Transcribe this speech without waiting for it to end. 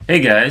Hey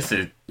guys,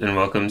 and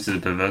welcome to the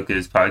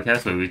Provokers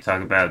podcast where we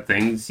talk about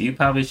things you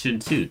probably should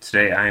too.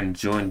 Today I am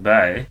joined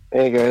by...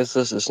 Hey guys,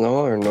 this is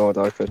Noah, or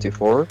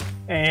Noah.54.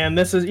 And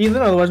this is Ethan,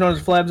 otherwise known as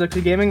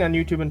FlabsXC Gaming on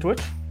YouTube and Twitch.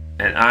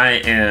 And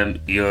I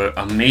am your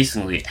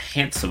amazingly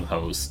handsome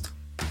host,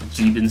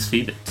 Jeebins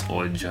Phoebus,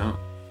 or John.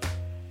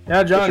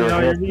 Yeah, John,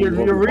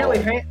 you're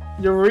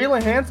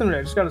really handsome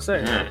today, just gotta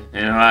say.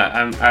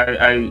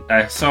 Yeah,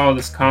 I saw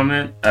this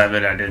comment,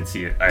 but I didn't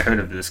see it. I heard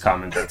of this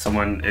comment that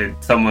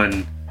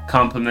someone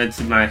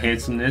complimented my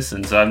handsomeness,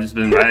 and so I've just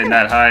been riding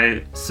that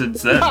high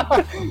since then.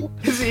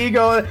 His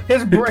ego,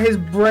 his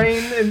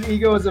brain and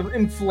ego is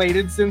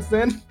inflated since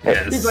then.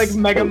 Yes. He's like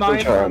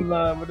Megamind from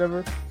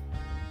whatever.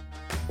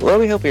 Let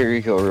me help your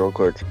ego real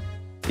quick.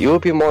 You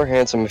would be more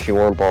handsome if you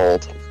weren't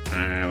bald.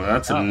 Well,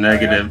 that's a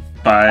negative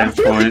 5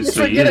 points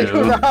for you. You're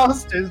getting the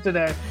house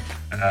today.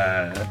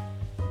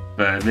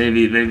 But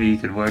maybe you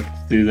could work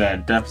through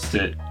that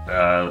deficit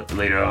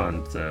later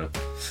on. So.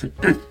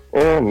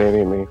 Yeah,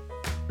 maybe me.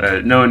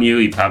 Knowing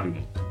you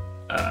probably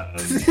won't.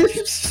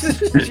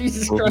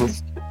 Jesus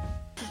Christ.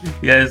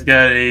 You guys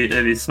got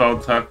any small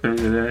talk for me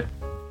today?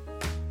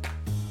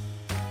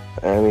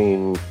 I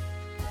mean,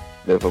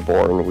 bit of a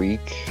boring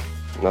week.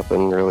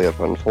 Nothing really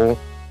eventful.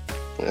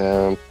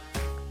 Made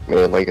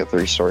like a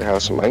 3-story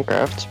house in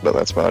Minecraft, but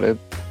that's about it.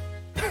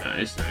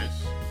 Nice.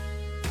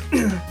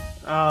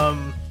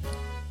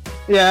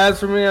 Yeah, as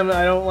for me,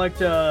 I don't like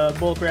to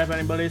bullcrap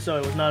anybody, so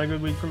it was not a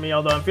good week for me,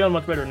 although I'm feeling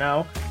much better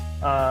now.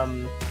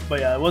 But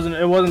yeah, it wasn't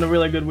a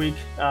really good week.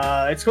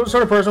 It's sort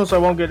of personal, so I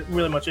won't get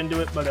really much into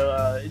it, but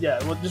yeah,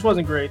 it just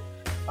wasn't great.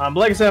 But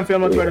like I said, I'm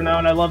feeling much better now,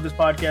 and I love this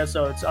podcast,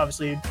 so it's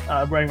obviously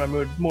brightening my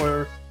mood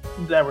more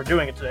that we're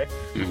doing it today.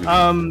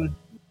 Mm-hmm.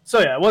 So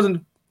yeah, it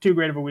wasn't too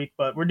great of a week,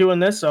 but we're doing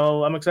this,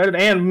 so I'm excited.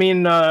 And me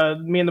and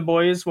the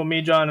boys,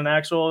 me, John, and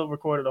Axel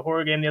recorded a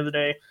horror game the other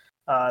day,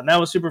 and that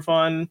was super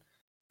fun.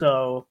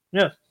 So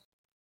yeah.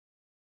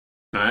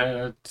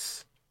 Yeah.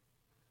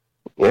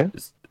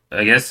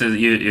 I guess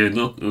you're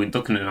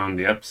looking at it on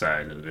the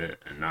upside of it,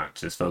 and not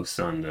just focused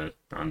on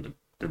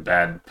the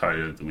bad part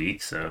of the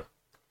week. So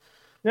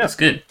yeah, that's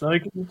good.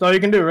 That's all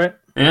you can do, right?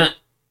 Yeah,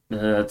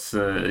 that's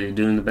you're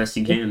doing the best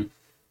you can.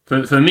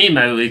 For me,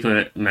 my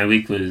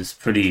week was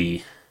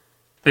pretty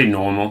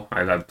normal.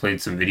 I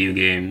played some video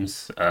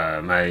games.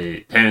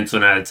 My parents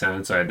went out of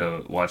town, so I had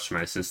to watch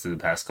my sister the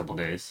past couple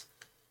days.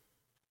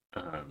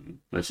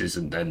 Which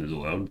isn't the end of the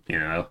world, you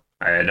know.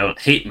 I don't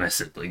hate my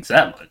siblings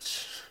that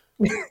much.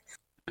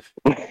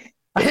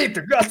 I hate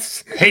their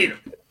guts. Hate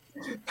them.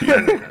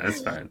 No,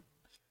 that's fine.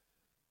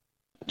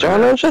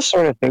 John, I was just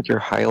starting to think your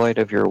highlight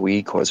of your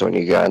week was when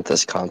you got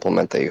this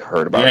compliment that you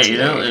heard about today.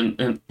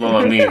 Yeah, well,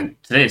 I mean,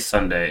 today's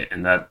Sunday,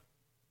 and that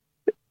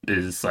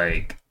is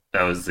like,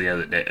 that was the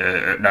other day,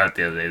 not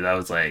the other day, that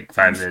was like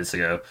 5 minutes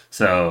ago.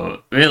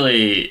 So,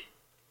 really,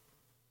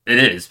 it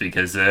is,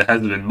 because there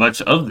hasn't been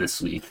much of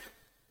this week.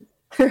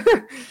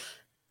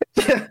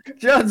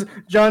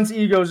 John's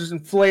ego is just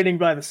inflating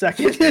by the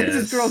second.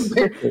 Yes.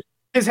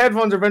 His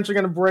headphones are eventually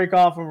going to break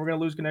off and we're going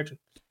to lose connection.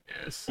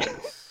 Yes.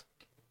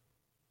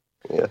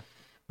 Yeah.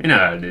 You know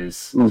how it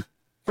is.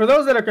 For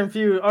those that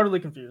are utterly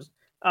confused,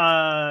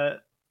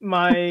 on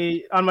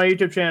my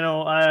YouTube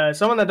channel,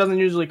 someone that doesn't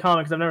usually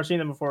comment, because I've never seen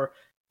them before,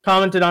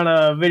 commented on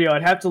a video.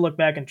 I'd have to look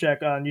back and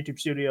check on YouTube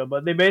Studio,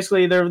 but they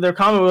basically, their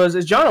comment was,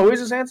 "Is John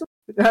always this handsome?"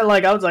 I was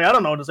like, I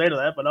don't know what to say to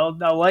that, but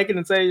I'll like it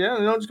and say, yeah,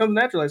 it just comes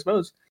naturally, I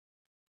suppose.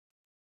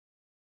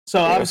 So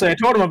obviously I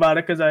told him about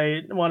it because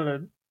I wanted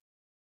to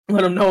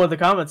let him know what the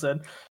comment said,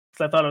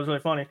 because I thought it was really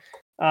funny.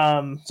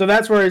 So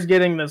that's where he's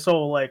getting this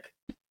whole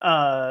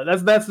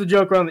that's the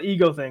joke around the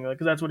ego thing,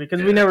 because that's what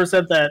we never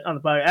said that on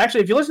the podcast.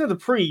 Actually, if you listen to the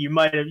pre, you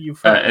might have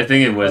I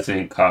think it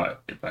wasn't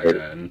caught by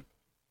then.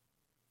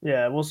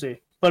 Yeah, we'll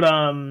see. But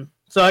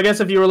so I guess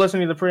if you were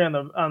listening to the pre on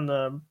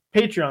the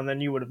Patreon,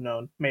 then you would have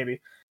known, maybe.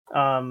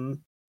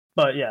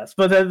 But yes,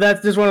 but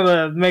that's just wanted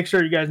to make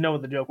sure you guys know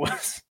what the joke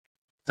was.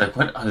 It's like,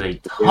 what are they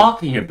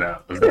talking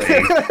about? It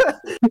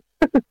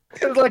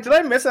was like, did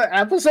I miss an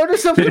episode or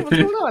something? What's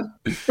going on?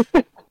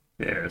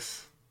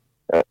 Yes.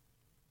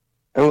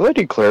 I'm glad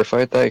you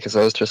clarified that, because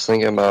I was just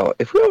thinking about,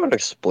 if we don't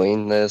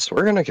explain this,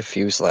 we're going to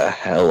confuse the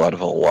hell out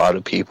of a lot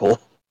of people.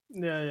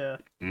 Yeah.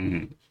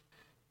 Mm-hmm.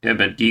 Yeah,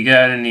 but do you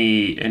got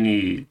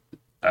any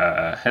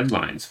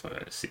headlines for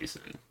this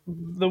season?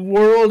 The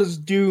world is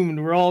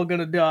doomed. We're all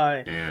gonna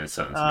die. Yeah, that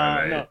sounds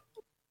about right.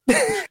 No.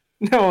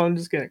 No, I'm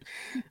just kidding.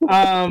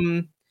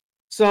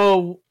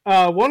 So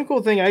one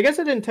cool thing, I guess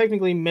I didn't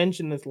technically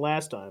mention this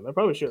last time. I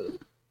probably should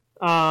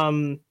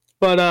have.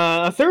 But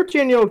a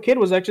 13-year-old kid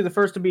was actually the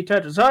first to beat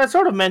Tetris. So I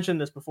sort of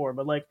mentioned this before,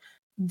 but like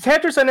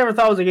Tetris, I never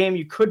thought was a game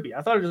you could beat.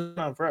 I thought it was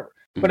on forever.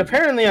 But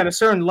apparently at a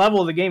certain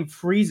level, the game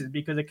freezes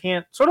because it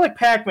can't, sort of like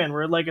Pac-Man,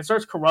 where like it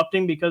starts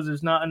corrupting because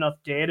there's not enough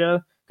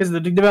data, because the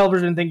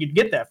developers didn't think you'd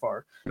get that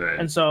far. Right.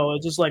 And so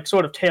it just like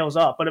sort of tails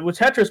off. But with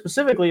Tetris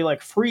specifically,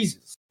 like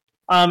freezes.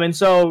 And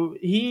so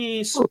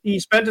he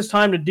spent his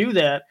time to do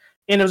that.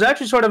 And it was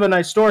actually sort of a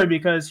nice story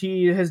because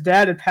his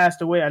dad had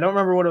passed away. I don't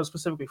remember what it was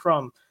specifically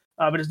from,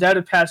 but his dad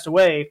had passed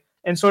away.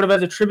 and sort of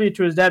as a tribute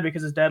to his dad,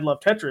 because his dad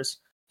loved Tetris,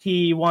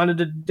 he wanted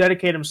to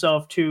dedicate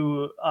himself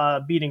to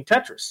beating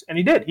Tetris, and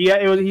he did.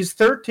 He's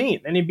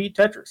 13 and he beat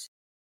Tetris.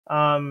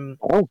 And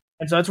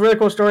so it's a really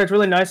cool story. It's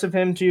really nice of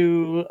him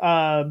to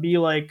be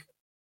like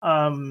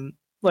doing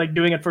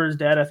it for his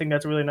dad. I think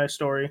that's a really nice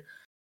story.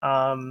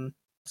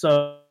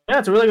 So yeah,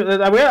 it's a really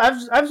good. I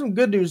have some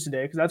good news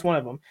today because that's one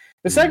of them.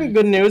 The second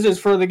good news is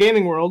for the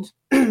gaming world.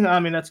 I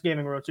mean, that's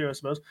gaming world too, I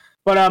suppose.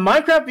 But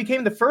Minecraft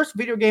became the first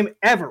video game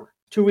ever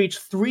to reach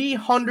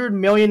 300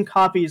 million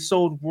copies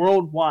sold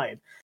worldwide.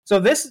 So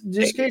this,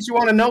 just in case you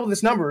want to know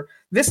this number,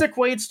 this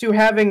equates to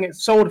having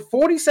sold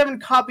 47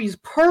 copies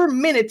per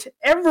minute,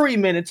 every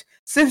minute,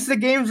 since the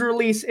game's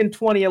release in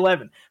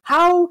 2011.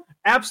 How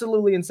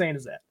absolutely insane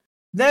is that?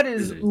 That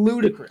is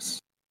ludicrous.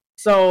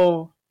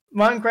 So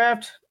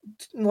Minecraft,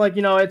 like,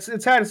 you know, it's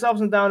had its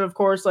ups and downs, of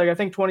course. Like, I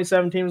think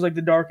 2017 was like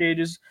the dark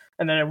ages,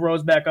 and then it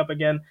rose back up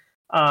again.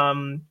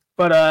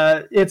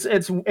 But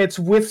it's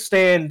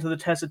withstand to the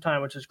test of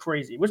time, which is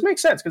crazy, which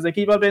makes sense because they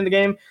keep updating the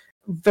game.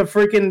 The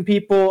freaking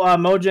people,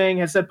 Mojang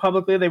has said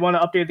publicly they want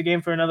to update the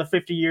game for another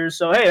 50 years.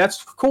 So hey,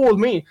 that's cool with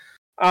me.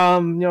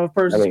 You know,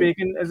 personally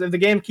speaking, as if the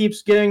game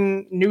keeps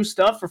getting new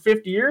stuff for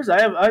 50 years, I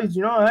have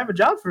a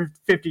job for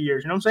 50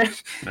 years. You know what I'm saying?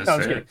 That's no, I'm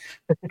just kidding.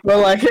 But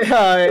like,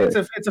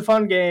 it's a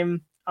fun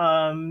game.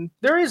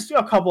 There is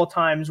a couple of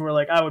times where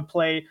like I would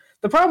play.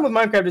 The problem with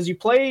Minecraft is you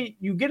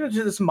get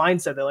into this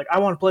mindset that like I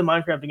want to play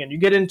Minecraft again. You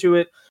get into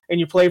it and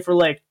you play for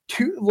like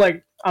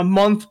a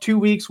month, 2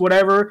 weeks,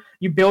 whatever.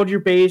 You build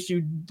your base,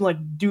 you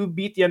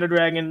beat the Ender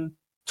Dragon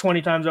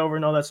 20 times over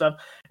and all that stuff.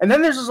 And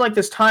then there's just like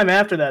this time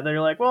after that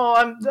you're like, well,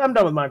 I'm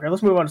done with Minecraft.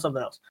 Let's move on to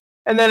something else.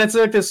 And then it's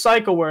like this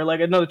cycle where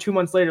like another 2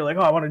 months later, like,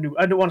 oh,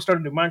 I do want to start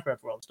a new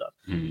Minecraft world and stuff.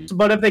 So,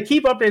 but if they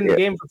keep updating the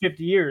game for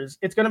 50 years,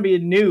 it's going to be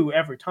new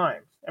every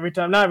time.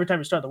 Not every time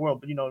you start the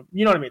world, but you know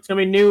what I mean. It's going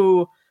to be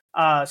new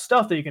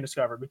stuff that you can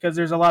discover because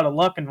there's a lot of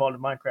luck involved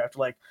in Minecraft.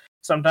 Like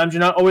sometimes you're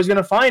not always going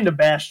to find a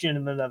bastion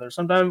in the nether.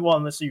 Sometimes, well,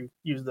 unless you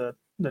use the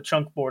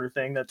chunk border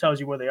thing that tells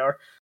you where they are.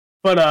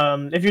 But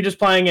if you're just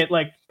playing it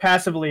like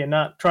passively and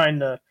not trying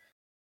to,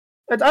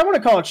 I want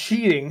to call it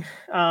cheating.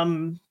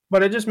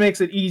 But it just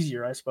makes it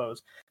easier, I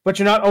suppose. But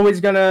you're not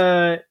always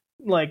gonna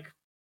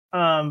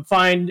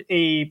find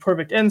a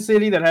perfect end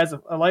city that has a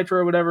elytra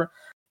or whatever.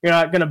 You're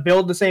not gonna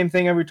build the same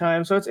thing every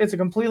time. So it's a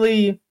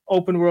completely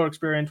open world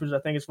experience, which I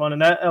think is fun,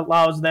 and that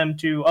allows them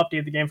to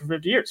update the game for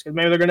 50 years because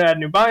maybe they're gonna add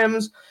new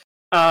biomes.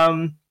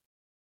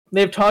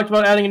 They've talked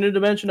about adding a new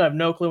dimension. I have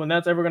no clue when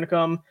that's ever gonna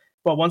come.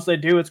 But once they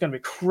do, it's gonna be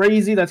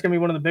crazy. That's gonna be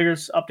one of the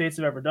biggest updates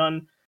they've ever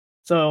done.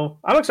 So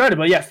I'm excited.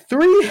 But yeah,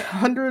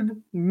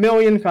 300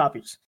 million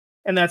copies.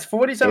 And that's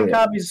 47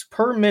 copies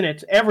per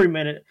minute, every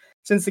minute,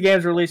 since the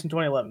game's released in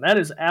 2011. That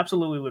is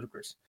absolutely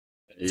ludicrous.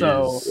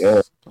 A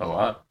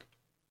lot.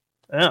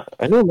 Yeah.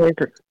 I knew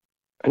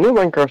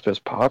Minecraft was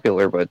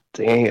popular, but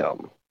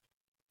damn.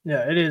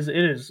 Yeah, it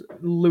is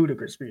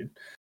ludicrous speed.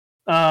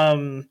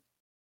 Yeah,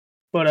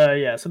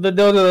 so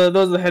those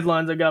are the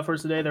headlines I got for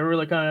us today. They're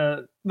really kind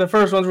of, the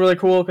first one's really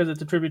cool because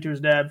it's a tribute to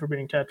his dad for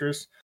beating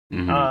Tetris. And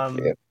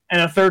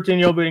a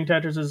 13-year-old beating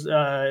Tetris is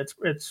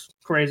it's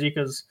crazy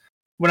because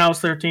when I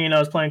was 13, I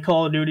was playing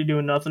Call of Duty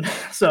doing nothing.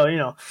 So, you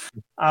know,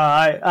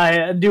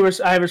 I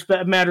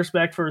have mad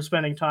respect for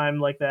spending time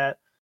like that.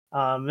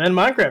 Then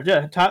Minecraft,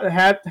 yeah,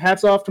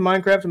 hats off to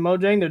Minecraft and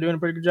Mojang. They're doing a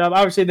pretty good job.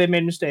 Obviously, they've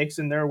made mistakes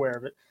and they're aware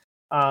of it.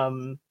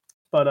 Yeah,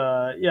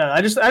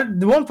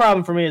 the one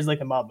problem for me is like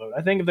the mob vote.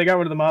 I think if they got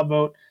rid of the mob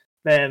vote,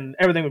 then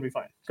everything would be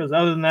fine. Because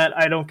other than that,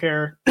 I don't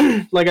care.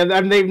 Like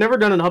they've never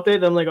done an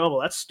update. I'm like, oh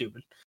well, that's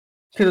stupid.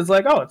 Because it's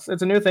like, oh, it's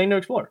a new thing to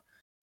explore.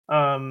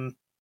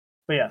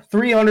 But yeah,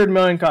 300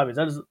 million copies.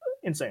 That is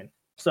insane.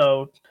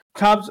 So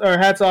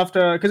hats off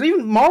to, because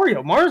even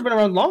Mario's been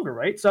around longer,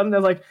 right? Something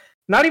that's like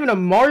not even a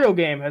Mario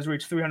game has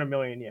reached 300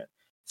 million yet.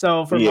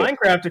 So for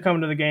Minecraft to come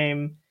to the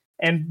game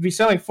and be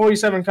selling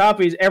 47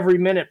 copies every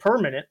minute per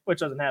minute,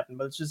 which doesn't happen,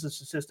 but it's just a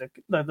statistic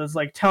that's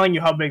like telling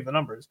you how big the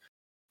number is.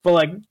 But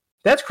like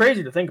that's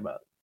crazy to think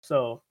about.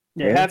 So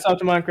yeah, hats off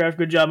to Minecraft.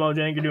 Good job,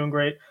 Mojang. You're doing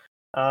great.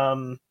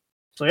 So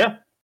yeah.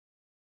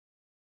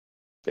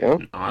 Yeah.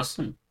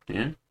 Awesome.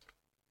 Yeah.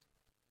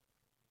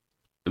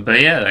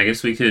 But yeah, I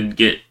guess we could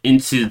get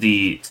into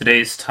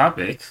today's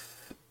topic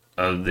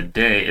of the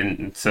day.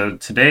 And so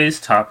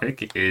today's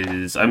topic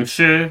is, I'm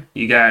sure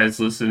you guys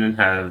listening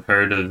have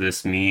heard of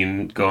this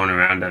meme going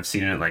around. I've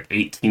seen it like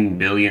 18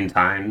 billion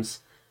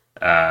times.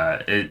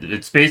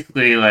 It's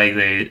basically like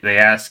they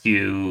ask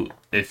you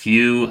if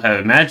you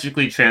have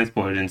magically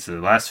transported into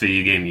the last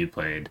video game you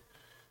played,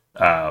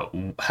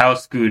 how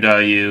screwed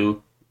are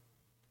you?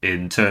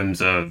 In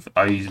terms of,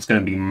 are you just going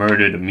to be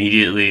murdered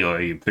immediately, or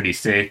are you pretty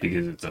safe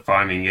because it's a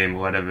farming game or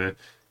whatever?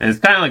 And it's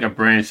kind of like a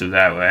branch of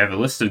that, where I have a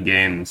list of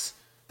games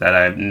that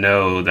I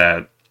know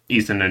that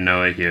Ethan and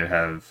Noah here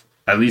have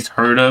at least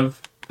heard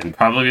of and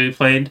probably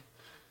played.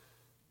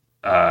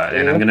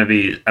 And I'm gonna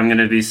be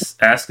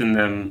asking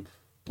them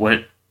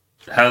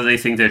how they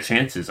think their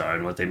chances are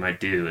and what they might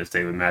do if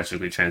they were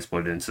magically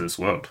transported into this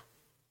world.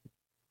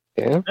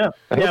 Yeah.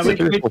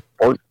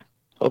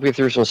 Hope you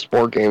threw some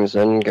sport games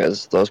in,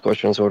 because those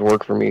questions would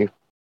work for me.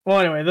 Well,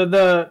 anyway,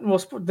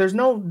 there's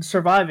no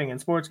surviving in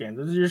sports games.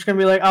 You're just gonna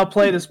be like, I'll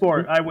play the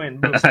sport, I win.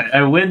 Boom.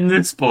 I win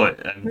this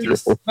sport. I'm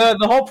just The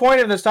whole point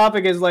of this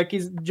topic is like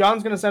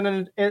John's gonna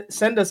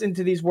send us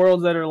into these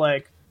worlds that are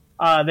like,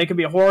 they could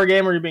be a horror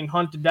game where you're being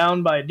hunted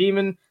down by a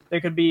demon. They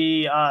could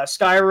be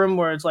Skyrim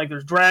where it's like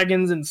there's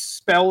dragons and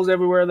spells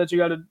everywhere that you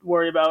got to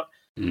worry about,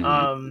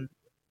 and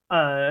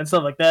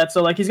stuff like that.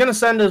 So like he's gonna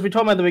send us. We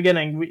told him at the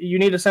beginning, you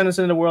need to send us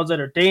into worlds that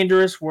are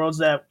dangerous, worlds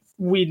that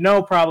we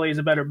know probably is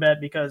a better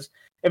bet, because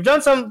if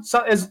John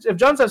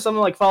says something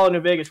like Fallout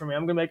New Vegas for me,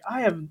 I'm gonna be like, I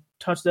haven't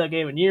touched that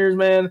game in years,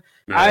 man.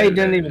 I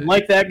didn't even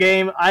like that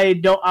game.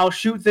 I'll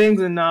shoot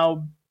things and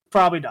I'll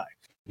probably die.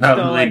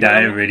 Probably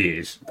die of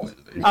radiation.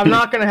 I'm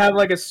not gonna have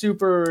like a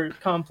super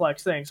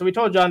complex thing. So we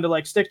told John to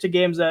like stick to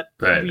games that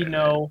we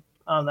know,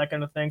 that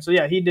kind of thing. So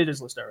yeah, he did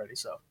his list already.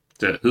 So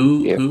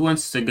who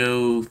wants to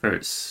go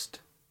first?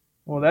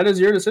 Well, that is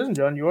your decision,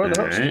 John. You are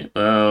the host. All right.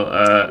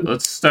 Well,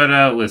 let's start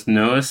out with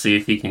Noah. See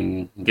if he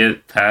can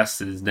get past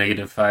his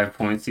 -5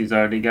 points he's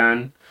already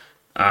gotten.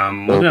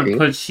 We're gonna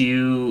put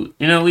you.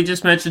 We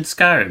just mentioned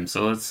Skyrim,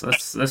 so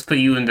let's put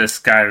you into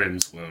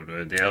Skyrim's world,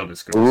 or the Elder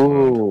Scrolls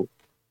world.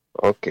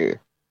 Okay.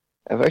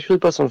 I've actually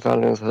put some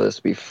thought into this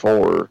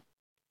before,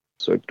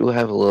 so I do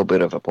have a little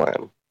bit of a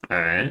plan. All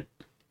right.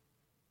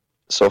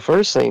 So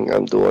first thing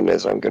I'm doing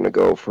is I'm gonna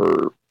go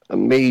for a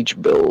mage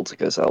build,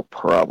 because that'll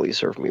probably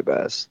serve me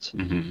best.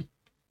 Mm-hmm.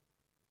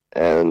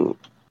 And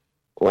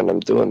when I'm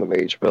doing the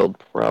mage build,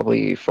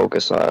 probably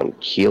focus on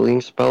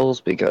healing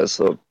spells, because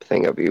the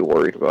thing I'd be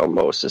worried about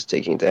most is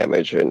taking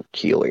damage and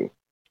healing.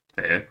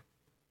 Okay.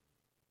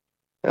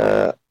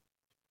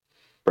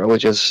 Probably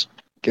just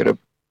get a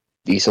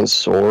decent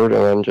sword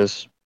and then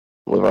just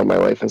live out my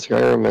life in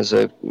Skyrim as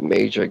a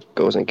mage that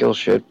goes and kills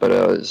shit, but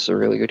is a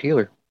really good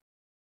healer.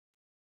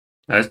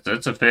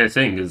 That's a fair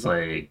thing, because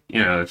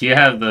if you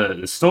have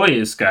the story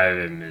of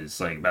Skyrim is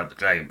like about the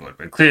Dragonborn,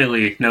 but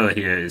clearly Noah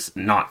here is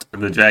not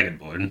the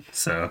Dragonborn,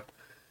 so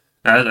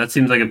that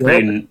seems like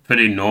a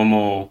pretty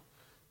normal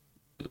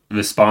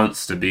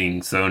response to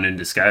being thrown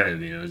into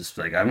Skyrim. Just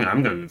like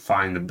I'm gonna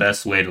find the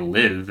best way to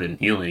live, and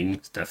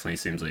healing definitely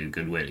seems like a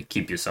good way to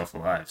keep yourself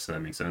alive. So that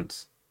makes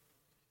sense.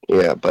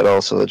 Yeah, but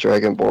also the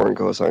Dragonborn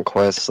goes on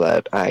quests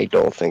that I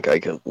don't think I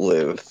could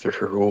live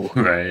through.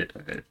 Right.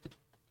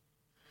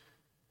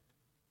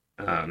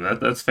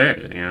 That's fair,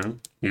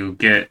 You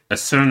get a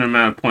certain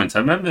amount of points. I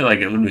remember,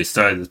 when we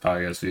started this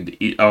podcast,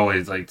 we'd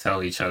always,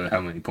 tell each other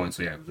how many points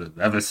we have. But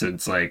ever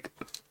since, a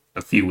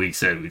few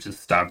weeks in, we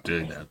just stopped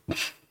doing that.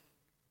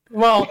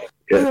 Well,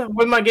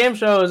 with my game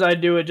shows, I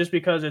do it just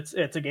because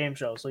it's a game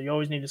show. So you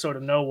always need to sort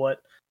of know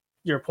what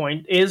your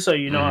point is, so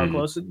you know how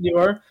close you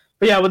are.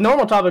 But yeah, with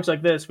normal topics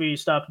like this, we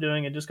stopped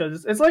doing it just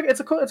because it's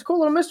a cool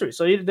little mystery.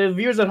 So the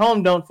viewers at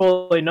home don't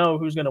fully know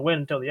who's going to win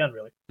until the end,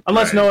 really.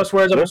 Unless Noah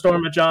swears up a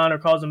storm at John or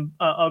calls him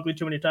ugly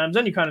too many times,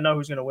 then you kind of know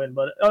who's going to win.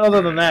 But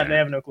other than that, they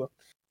have no clue.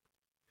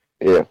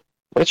 Yeah,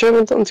 which I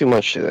haven't done too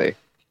much today.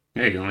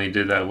 Yeah, you only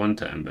did that one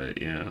time, but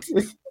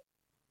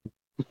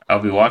I'll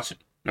be watching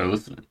or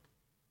listening.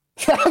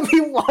 I'll be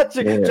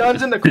watching. Yeah.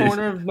 John's in the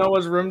corner of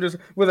Noah's room just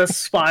with a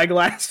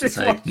spyglass just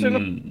watching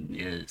him.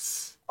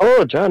 Yes.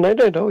 Oh, John, I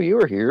didn't know you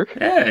were here.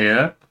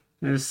 Yeah.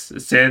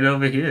 Just standing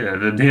over here. I've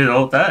been here the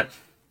whole time.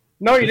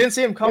 No, you didn't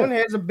see him coming. He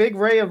has a big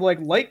ray of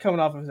light coming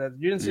off of his head.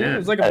 You didn't see him. It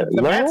was like a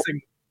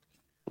massing.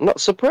 No,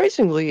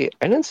 surprisingly,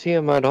 I didn't see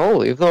him at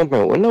all, even though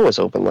my window was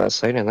open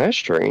last night, and that's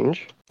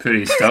strange.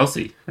 Pretty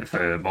stealthy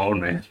for a bald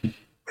man.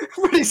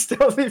 Pretty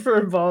stealthy for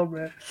a bald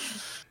man.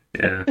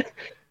 Yeah.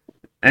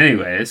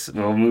 Anyways,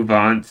 we'll move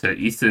on to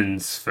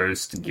Ethan's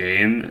first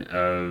game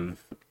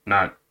of...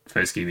 Not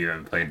first game you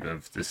ever played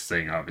of this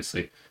thing,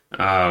 obviously.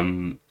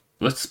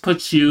 Let's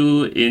put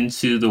you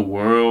into the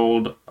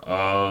world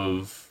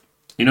of...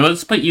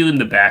 let's put you in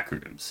the back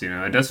rooms.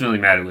 It doesn't really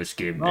matter which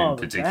game in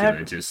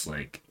particular, just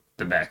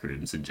the back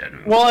rooms in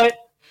general. Well,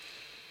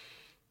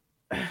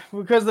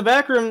 because the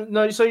back room...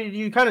 No, so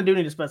you kind of do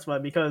need to specify,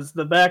 because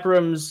the back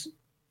rooms...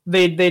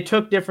 They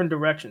took different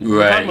directions.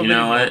 Right, you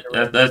know what?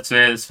 That's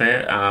fair. That's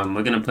fair.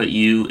 We're gonna put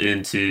you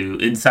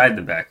inside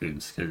the back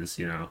rooms because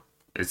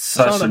it's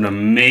such an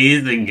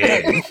amazing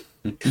game.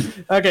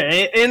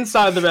 Okay,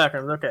 inside the back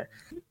rooms. Okay,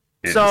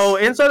 yes. So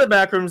inside the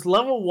back rooms,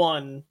 level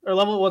 1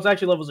 or it's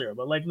actually level 0,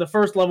 but the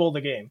first level of the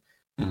game,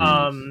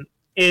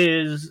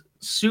 is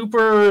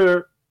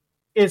super.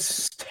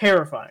 It's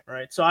terrifying,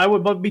 right? So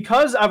but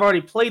because I've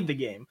already played the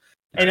game,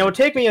 and it would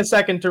take me a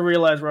second to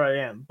realize where I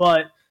am,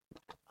 but.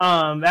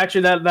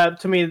 Actually, that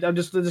to me, I'm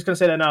just gonna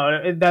say that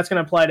now. That's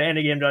gonna apply to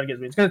any game John gives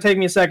me. It's gonna take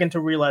me a second to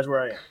realize where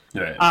I am.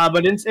 Right.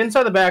 But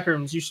inside the back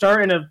rooms, you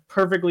start in a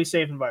perfectly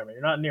safe environment.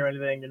 You're not near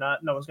anything. No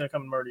one's gonna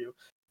come and murder you.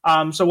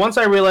 So once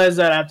I realize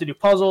that I have to do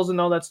puzzles and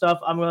all that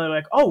stuff, I'm gonna be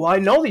like, oh, well, I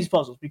know these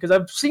puzzles because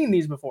I've seen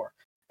these before.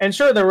 And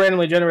sure, they're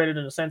randomly generated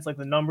in a sense,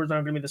 the numbers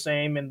aren't gonna be the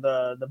same, and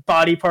the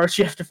body parts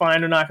you have to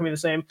find are not gonna be the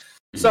same.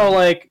 So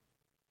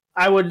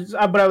I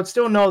would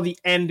still know the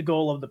end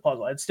goal of the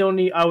puzzle. I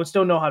would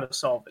still know how to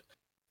solve it.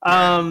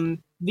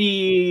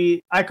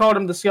 I called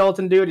him the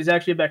skeleton dude. He's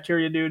actually a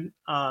bacteria dude.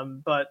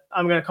 But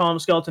I'm gonna call him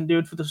skeleton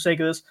dude for the sake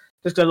of this,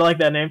 just because I like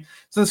that name.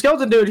 So the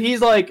skeleton dude, he's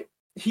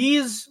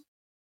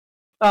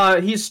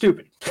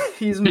stupid.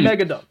 He's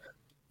mega dumb.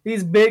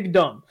 He's big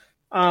dumb.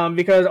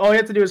 Because all you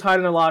have to do is hide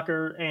in a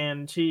locker,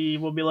 and he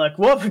will be like,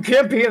 "Well, you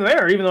can't be in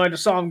there," even though I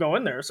just saw him go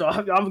in there. So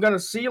I'm gonna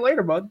see you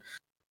later, bud.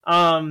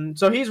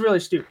 So he's really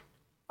stupid.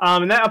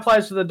 And that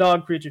applies to the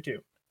dog creature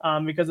too.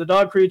 Because the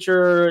dog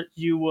creature,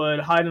 you would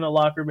hide in a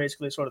locker,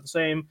 basically sort of the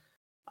same,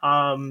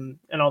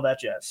 and all that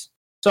jazz.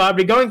 So I'd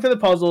be going through the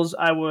puzzles.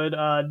 I would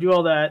do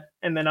all that,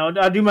 and then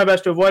I'd do my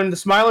best to avoid them. The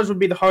smilers would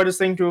be the hardest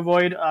thing to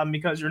avoid,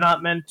 because you're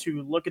not meant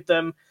to look at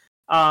them.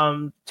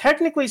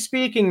 Technically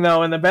speaking,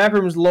 though, in the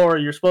Backrooms lore,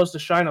 you're supposed to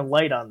shine a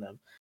light on them,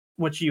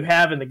 which you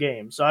have in the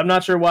game. So I'm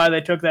not sure why they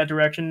took that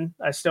direction.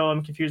 I still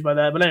am confused by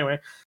that. But anyway,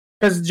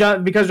 because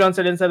John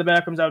said inside the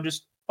Backrooms, I would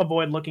just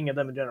avoid looking at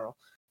them in general.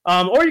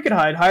 Or you could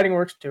hide. Hiding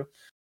works too.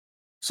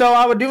 So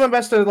I would do my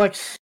best to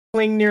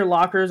cling near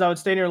lockers. I would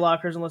stay near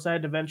lockers unless I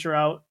had to venture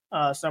out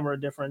somewhere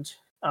different.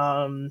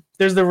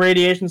 There's the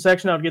radiation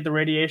section. I would get the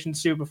radiation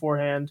suit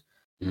beforehand,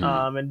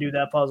 and do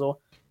that puzzle.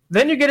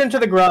 Then you get into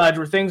the garage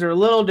where things are a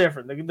little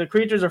different. The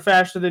creatures are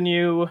faster than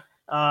you.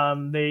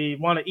 They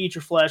want to eat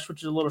your flesh,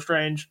 which is a little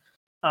strange.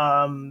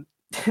 So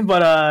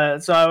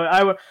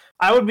I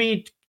would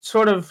be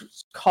sort of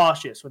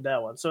cautious with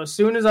that one. So as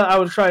soon as I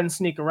would try and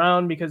sneak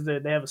around, because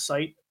they have a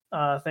sight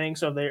thing.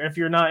 So if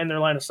you're not in their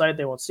line of sight,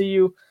 they won't see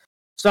you.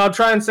 So I'll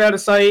try and stay out of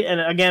sight, and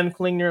again,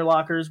 cling near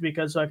lockers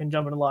so I can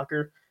jump in a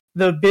locker.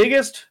 The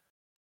biggest,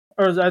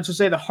 or I should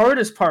say the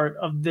hardest part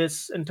of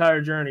this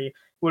entire journey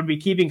would be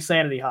keeping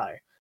sanity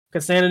high.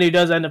 Because sanity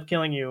does end up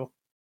killing you.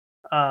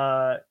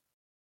 Or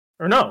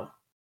no.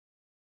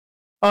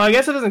 Oh, I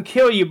guess it doesn't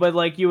kill you,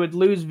 but you would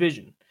lose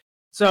vision.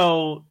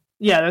 So,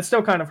 yeah, that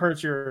still kind of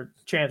hurts your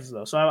chances,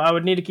 though. So I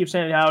would need to keep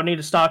sanity high. I would need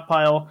to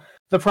stockpile.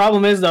 The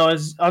problem is, though,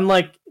 is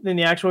unlike in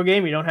the actual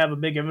game, you don't have a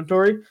big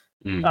inventory.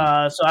 So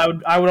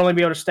I would only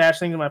be able to stash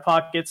things in my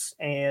pockets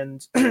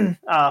and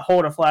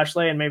hold a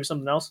flashlight and maybe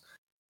something else.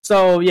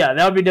 So, yeah,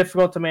 that would be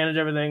difficult to manage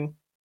everything.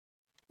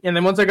 And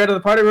then once I got to the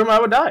party room, I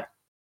would die.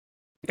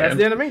 That's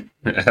the end of me.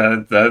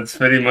 That's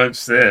pretty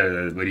much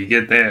it. When you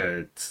get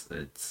there,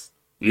 it's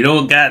you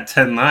don't got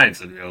 10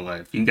 lives in real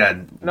life. You got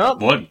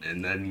one,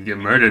 and then you get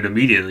murdered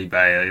immediately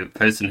by a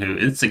person who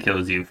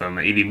insta-kills you from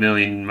 80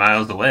 million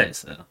miles away.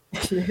 So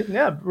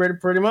yeah,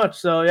 pretty much.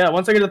 So yeah,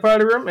 once I get to the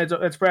party room,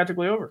 it's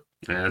practically over.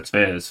 Yeah, that's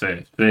fair. That's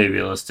fair. Very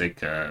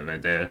realistic,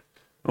 right there.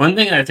 One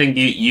thing I think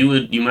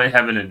you might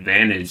have an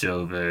advantage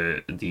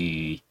over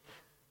the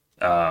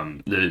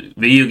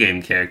video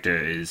game character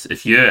is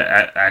if you're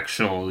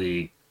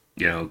actually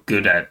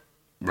good at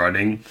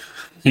running,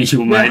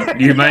 you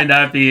might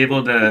not be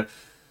able to.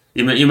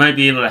 You might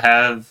be able to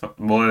have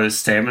more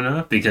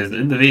stamina, because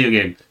in the video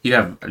game you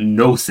have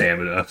no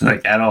stamina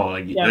at all.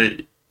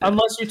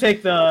 Unless you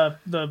take the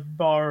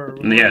bar, or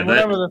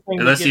whatever the thing.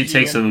 Unless you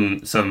take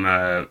some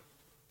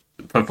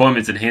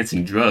performance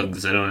enhancing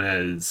drugs known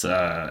as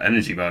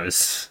energy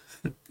bars.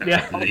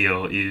 Yeah,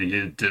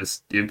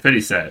 you're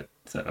pretty set.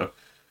 So.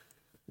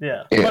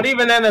 Yeah, but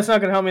even then, that's not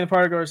going to help me in the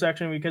parkour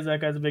section, because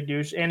that guy's a big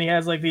douche, and he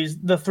has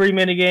the 3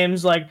 mini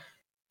games.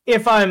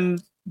 If I'm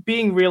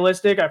being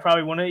realistic, I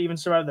probably wouldn't even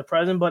survive the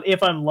present. But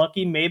if I'm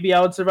lucky, maybe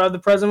I would survive the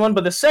present one.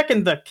 But the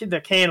second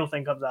the candle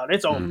thing comes out,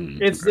 it's over.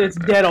 It's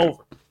dead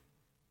over.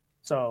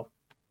 So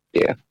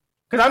yeah,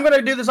 because I'm going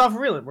to do this off of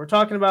realism. We're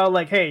talking about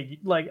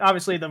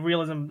obviously the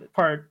realism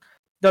part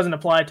doesn't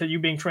apply to you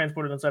being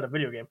transported inside a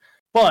video game,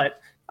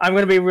 but I'm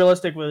going to be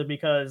realistic with it,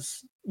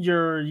 because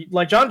you're,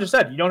 like John just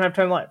said, you don't have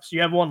 10 lives.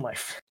 You have 1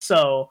 life.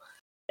 So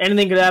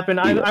anything could happen.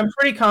 I'm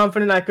pretty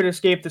confident I could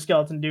escape the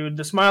skeleton dude.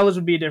 The smilers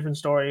would be a different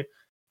story.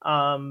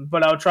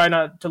 But I would try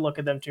not to look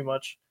at them too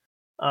much.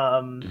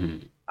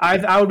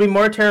 I would be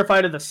more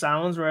terrified of the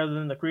sounds rather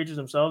than the creatures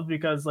themselves,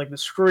 because the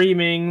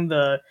screaming,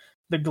 the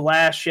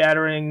glass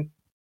shattering.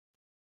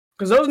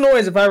 Because those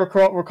noises, if I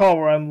recall,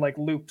 were on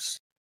loops.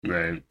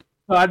 Right.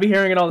 So I'd be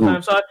hearing it all the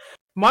time. So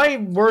my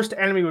worst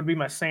enemy would be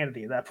my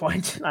sanity at that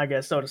point, I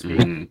guess, so to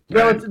speak.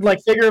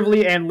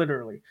 Figuratively and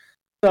literally.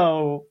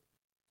 So,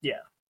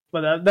 yeah.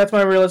 But that's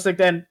my realistic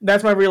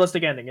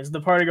ending. Is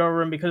the party go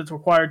room, because it's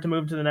required to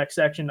move to the next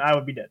section, I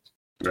would be dead.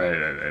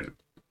 Right.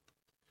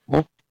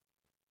 Well,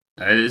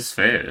 that is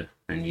fair.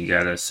 And you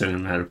got a certain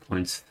amount of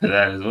points for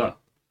that as well.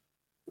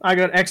 I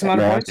got X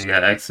amount of points? You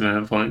got X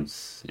amount of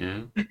points,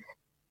 yeah.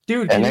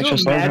 Dude,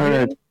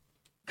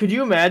 could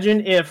you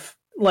imagine if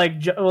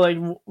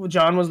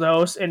John was the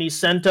host and he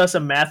sent us a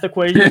math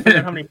equation to figure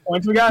out how many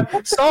points we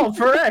got? Solve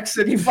for X,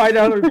 and he find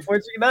out how many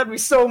points we got. That'd be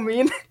so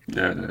mean.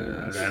 No,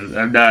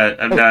 I'm not.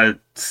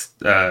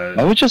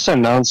 I would just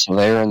announce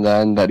there and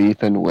then that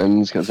Ethan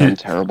wins because I'm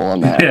terrible on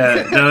that.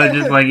 Yeah, no,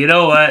 just you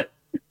know what?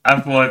 I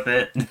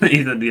forfeit.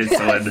 Ethan needs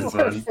to win this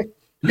one.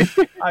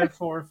 I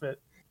forfeit.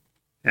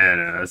 Yeah,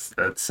 no,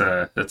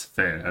 that's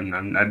fair.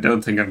 I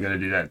don't think I'm gonna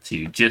do that to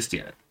you just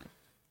yet.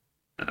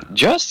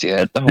 Just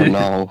yet? Oh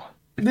no.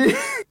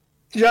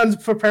 John's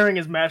preparing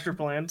his master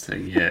plan. So,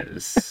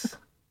 yes.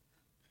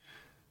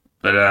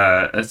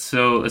 But let's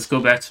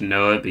go back to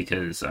Noah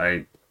because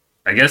I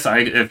guess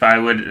if I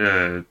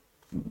would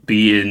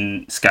be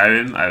in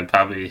Skyrim, I would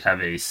probably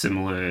have a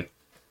similar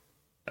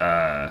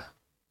uh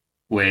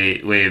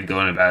way of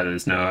going about it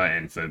as Noah,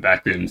 and for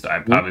backrooms, I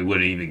probably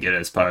wouldn't even get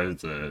as part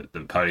of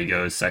the party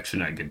goes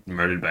section. I get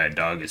murdered by a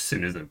dog as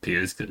soon as it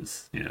appears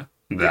because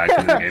that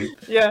in the game.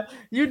 Yeah,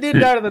 you did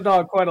die to the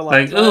dog quite a lot.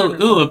 Like,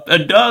 a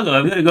dog!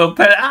 I'm gonna go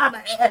pet it. Ah, my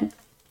head.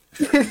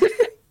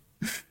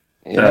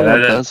 Yeah, that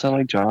does sound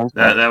like John's.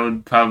 That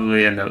would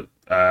probably end up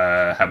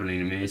happening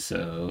to me.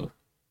 So,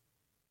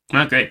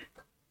 not great.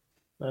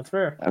 That's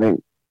fair. I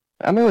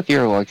mean, with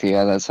your luck,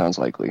 yeah, that sounds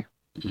likely.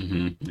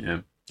 Yeah.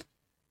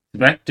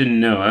 Back to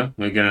Noah.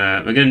 We're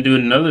gonna do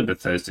another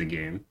Bethesda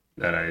game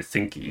that I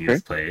think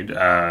you've played.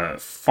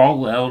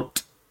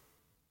 Fallout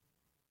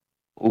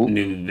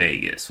New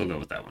Vegas. We'll go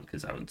with that one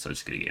because that one's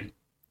such a good game.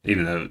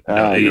 Even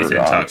though you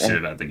said talk shit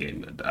about the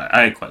game, but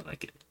I quite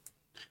like it.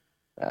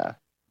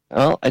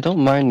 Well, I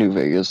don't mind New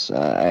Vegas.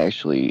 I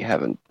actually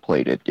haven't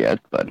played it yet,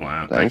 but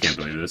wow, thanks. I can't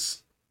believe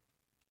this.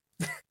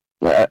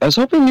 I was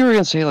hoping you were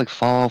gonna say like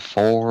Fallout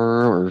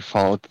 4 or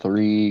Fallout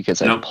 3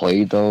 because I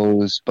played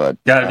those, but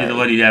gotta be the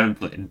one you haven't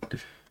played.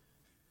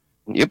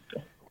 Yep.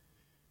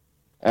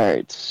 All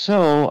right,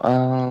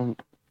 so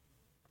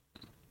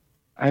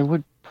I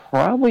would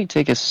probably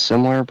take a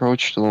similar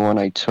approach to the one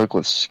I took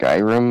with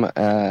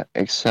Skyrim,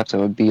 except it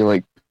would be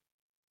like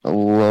a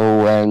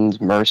low-end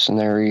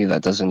mercenary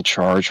that doesn't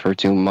charge for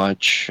too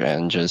much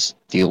and just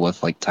deal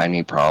with like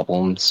tiny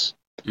problems.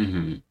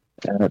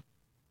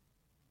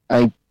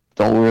 I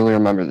don't really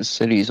remember the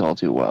cities all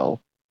too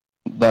well,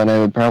 but I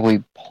would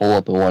probably pull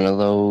up one of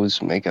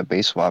those, make a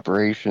base of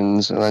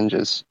operations, and then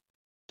just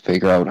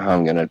figure out how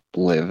I'm gonna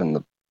live in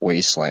the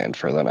wasteland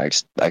for the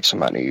next X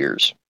amount of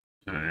years.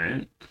 All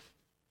right,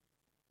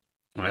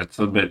 that's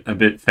a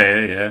bit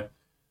fair, yeah.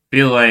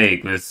 Feel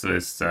like this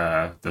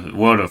the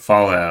world of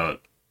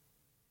Fallout,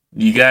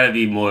 you gotta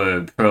be more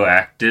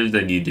proactive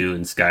than you do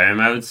in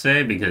Skyrim, I would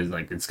say, because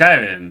like in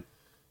Skyrim,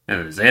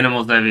 there's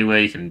animals everywhere,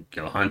 you can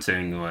go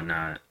hunting and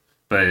whatnot.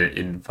 But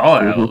in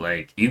Fallout,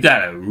 like, you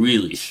gotta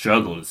really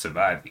struggle to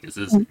survive because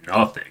there's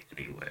nothing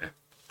anywhere.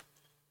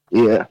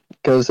 Yeah,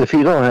 because if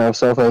you don't have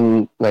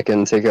something that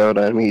can take out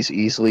enemies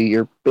easily,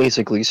 you're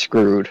basically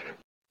screwed.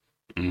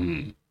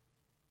 So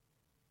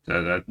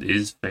that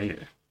is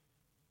fair.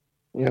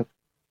 Yep.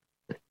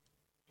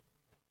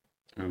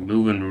 We're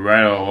moving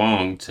right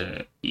along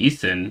to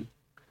Ethan.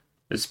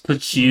 Let's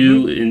put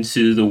you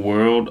into the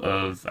world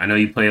of... I know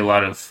you play a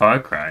lot of Far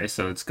Cry,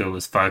 so let's go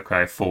with Far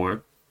Cry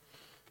 4.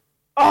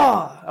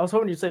 Oh, I was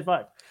hoping you'd say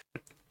 5.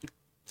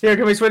 Here,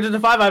 can we switch it to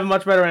 5? I have a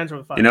much better answer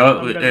with 5. You know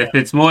what? If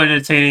it's more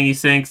entertaining, you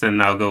think, then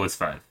I'll go with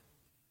 5.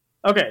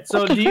 Okay,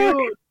 so do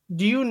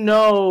you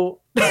know...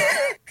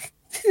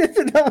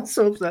 I'm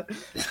so upset.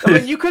 I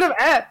mean, you could have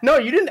asked... No,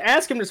 you didn't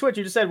ask him to switch.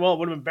 You just said, well, it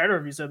would have been better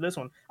if you said this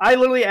one. I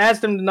literally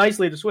asked him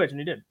nicely to switch, and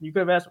he did. You could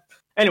have asked him.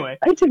 Anyway.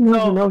 I didn't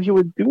even know he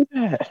would do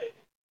that.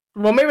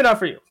 Well, maybe not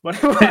for you, but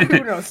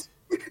who knows?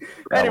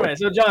 Anyway,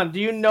 so John, do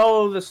you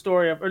know the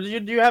story of... Or do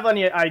you have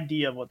any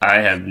idea of what...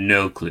 I have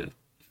no clue.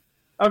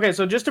 Okay,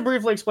 so just to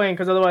briefly explain,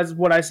 because otherwise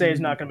what I say is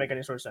not going to make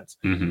any sort of sense.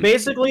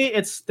 Basically,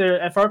 at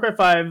Far Cry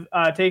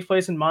 5 takes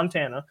place in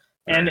Montana,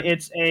 and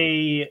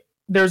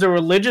there's a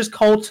religious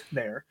cult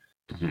there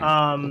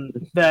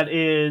that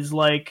is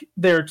like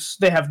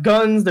they have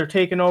guns, they're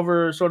taking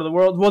over sort of the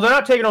world. Well, they're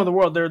not taking over the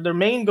world. Their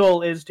main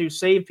goal is to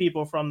save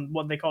people from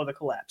what they call the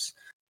collapse.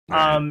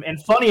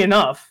 And funny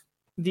enough,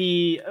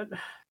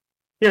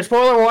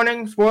 spoiler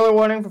warning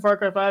for Far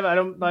Cry 5. I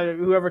don't like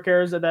whoever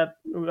cares that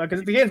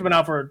because the game's been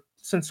out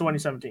since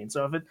 2017.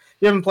 So if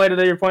you haven't played it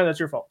at your point, that's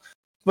your fault.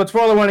 But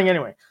spoiler warning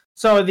anyway.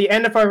 So at the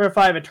end of Far Cry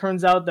 5, it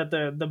turns out that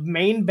the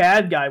main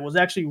bad guy was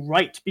actually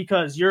right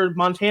because your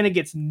Montana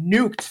gets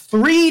nuked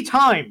 3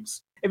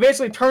 times. It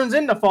basically turns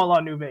into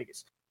Fallout New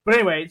Vegas. But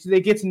anyway,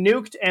 it gets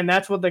nuked, and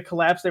that's what the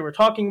collapse they were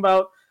talking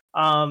about.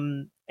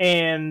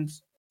 And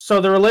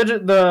so the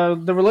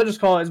religious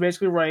cult is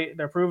basically right.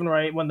 They're proven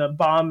right when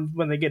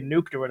they get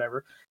nuked or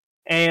whatever.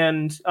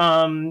 And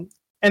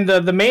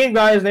the main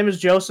guy, his name is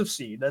Joseph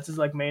Seed. That's his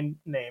like main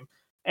name.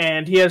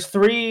 And he has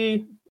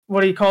 3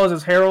 what he calls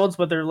his heralds,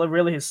 but they're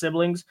really his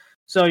siblings.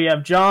 So you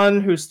have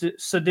John, who's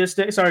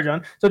sadistic. Sorry,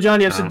 John. So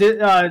John, you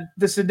have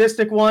the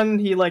sadistic one.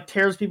 He like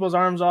tears people's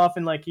arms off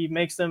and like he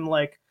makes them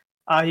like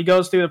he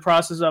goes through the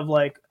process of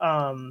like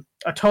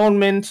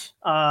atonement,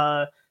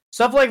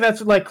 stuff like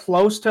that's like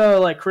close to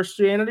like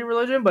Christianity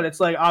religion, but it's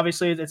like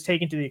obviously it's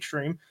taken to the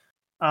extreme,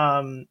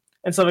 and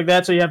stuff like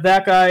that. So you have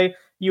that guy.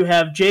 You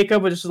have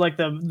Jacob, which is like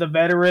the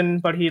veteran,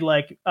 but he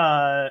like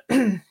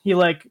he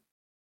like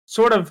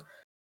sort of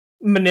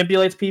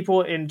manipulates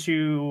people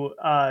into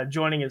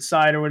joining his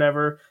side or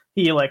whatever.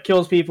 He like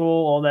kills people,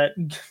 all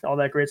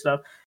that great stuff.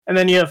 And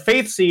then you have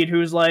Faith Seed,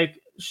 who's like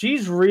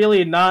she's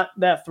really not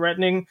that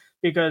threatening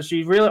because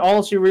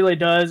all she really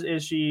does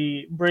is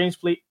she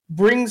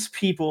brings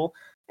people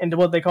into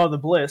what they call the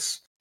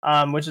bliss,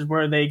 which is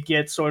where they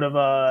get sort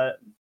of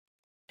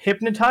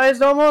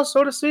hypnotized almost,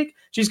 so to speak.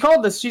 She's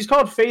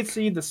called Faith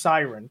Seed the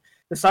Siren.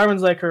 The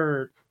siren's like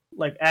her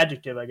like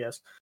adjective, I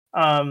guess.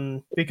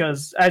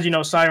 Because as you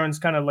know, sirens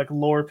kind of like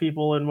lure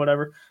people and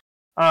whatever.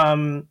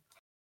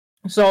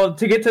 So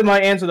to get to my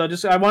answer though,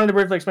 just I wanted to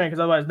briefly explain because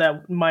otherwise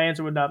that my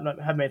answer would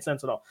not have made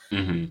sense at all.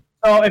 Mm-hmm.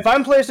 So if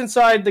I'm placed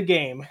inside the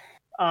game,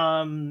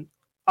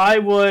 I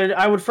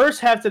would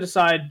first have to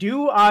decide: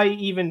 do I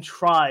even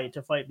try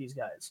to fight these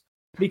guys?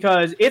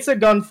 Because it's a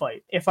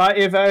gunfight. If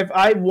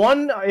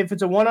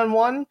it's a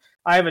 1-on-1,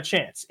 I have a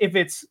chance. If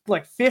it's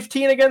like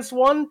 15 against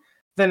 1,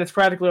 then it's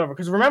practically over.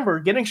 Because remember,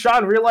 getting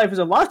shot in real life is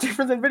a lot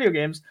different than video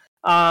games.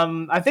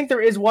 I think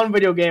there is one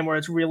video game where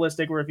it's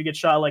realistic, where if you get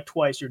shot like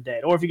twice, you're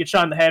dead, or if you get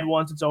shot in the head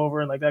once, it's over,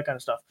 and like that kind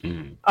of stuff.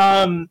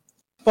 Mm-hmm.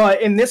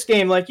 But in this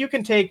game, like you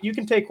can take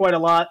quite a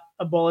lot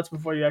of bullets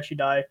before you actually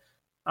die.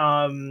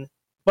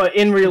 But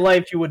in real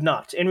life, you would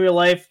not. In real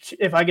life,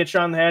 if I get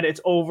shot in the head,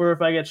 it's over.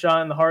 If I get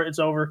shot in the heart, it's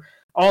over.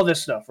 All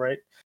this stuff, right?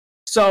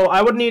 So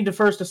I would need to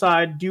first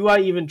decide: do I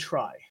even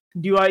try?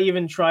 Do I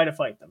even try to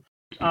fight them?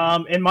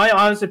 And my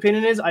honest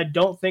opinion is, I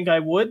don't think I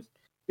would,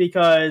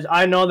 because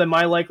I know that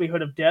my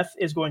likelihood of death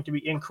is going to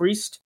be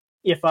increased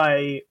if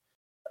I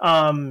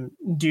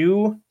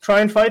do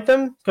try and fight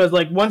them. Because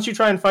like once you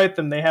try and fight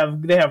them, they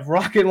have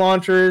rocket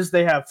launchers,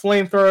 they have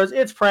flamethrowers.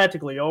 It's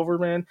practically over,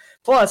 man.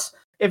 Plus,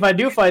 if I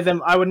do fight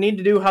them, I would need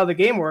to do how the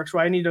game works,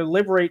 where I need to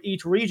liberate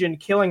each region,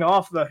 killing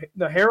off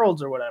the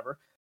heralds or whatever.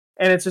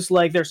 And it's just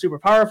like they're super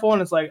powerful,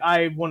 and it's like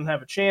I wouldn't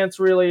have a chance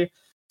really.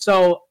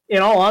 So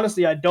in all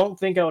honesty, I don't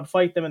think I would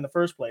fight them in the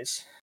first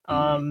place.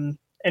 And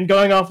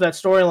going off that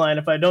storyline,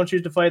 if I don't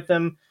choose to fight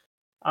them,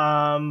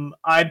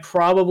 I'd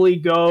probably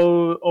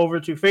go over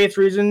to Faith's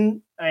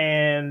region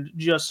and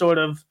just sort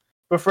of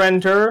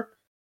befriend her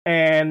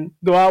and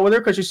go out with her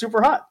because she's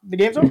super hot. The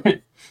game's over. All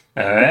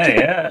right,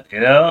 yeah, you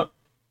know.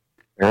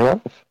 Fair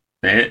enough.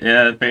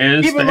 Yeah,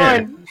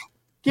 fair.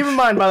 Keep in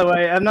mind, by the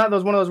way, I'm not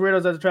one of those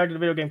weirdos that's attracted to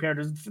video game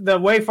characters. The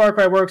way Far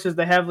Cry works is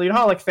they have, you know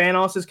how like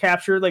Thanos is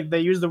captured, like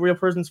they use the real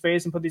person's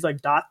face and put these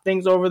like dot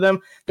things over them.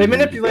 They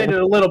manipulate it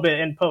a little bit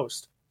in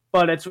post,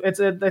 but it's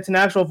an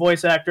actual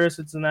voice actress.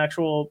 It's an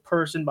actual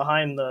person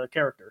behind the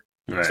character.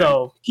 Right.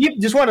 So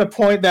just want to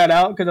point that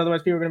out because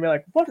otherwise people are gonna be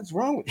like, "What is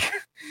wrong with you?"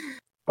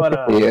 But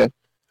yeah,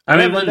 I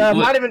mean,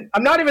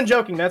 I'm not even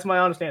joking. That's my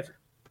honest answer.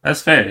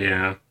 That's fair, you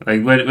know.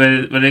 Like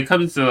when it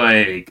comes to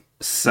like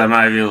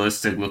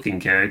semi-realistic looking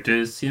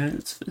characters, you know,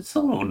 it's a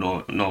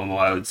little normal,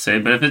 I would say.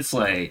 But if it's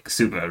like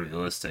super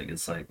realistic,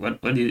 it's like what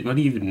are you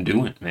even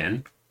doing,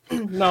 man?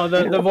 No,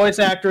 the voice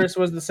actress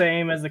was the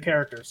same as the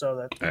character,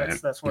 so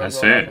that's where that's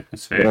fair.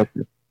 That's fair.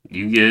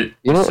 You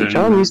know,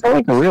 John, you sound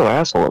like a real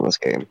asshole in this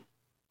game.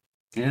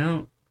 You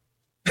know.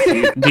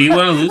 Do you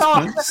want to lose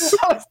points?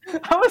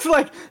 I was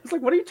like,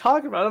 what are you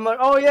talking about? I'm like,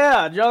 oh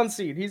yeah, John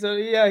Seed. He's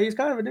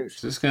kind of a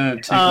douche. Just gonna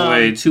take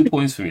away 2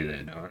 points from you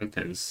there, no?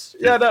 Because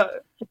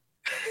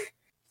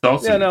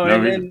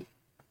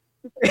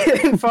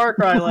in Far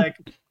Cry, like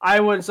I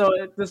would. So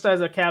this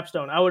as a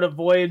capstone, I would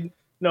avoid.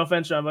 No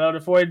offense, John, but I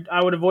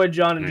would avoid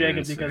John and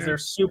Jacob because they're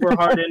super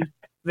hardened.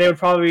 They would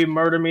probably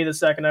murder me the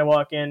second I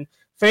walk in.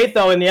 Faith,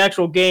 though, in the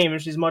actual game,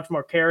 she's much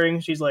more caring.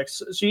 She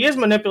is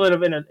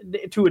manipulative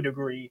to a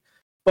degree.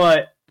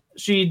 But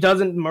she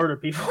doesn't murder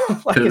people.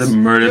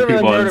 Doesn't murder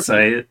people on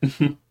sight.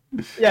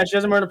 Yeah, she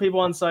doesn't murder people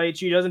on sight.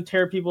 She doesn't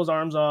tear people's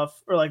arms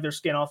off or like their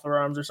skin off their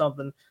arms or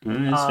something.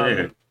 That's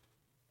fair.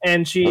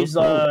 And she's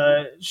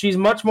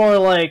much more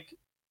like,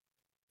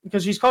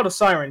 because she's called a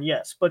siren,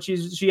 yes, but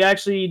she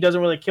actually doesn't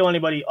really kill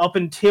anybody up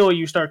until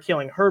you start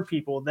killing her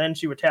people. Then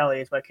she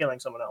retaliates by killing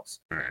someone else.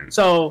 Right.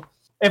 So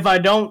if I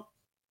don't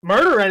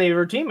murder any of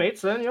her teammates,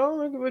 then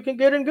we can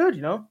get in good,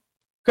 you know.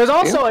 Because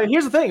also,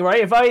 here's the thing,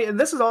 right?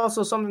 This is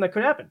also something that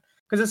could happen,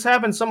 because this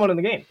happens somewhat in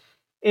the game,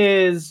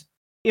 is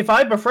if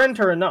I befriend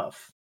her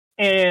enough,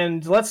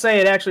 and let's say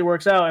it actually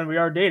works out and we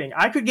are dating,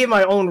 I could get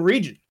my own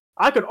region.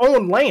 I could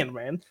own land,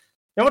 man. You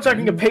know how much I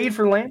can get paid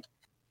for land?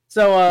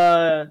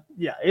 So,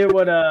 yeah, it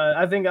would,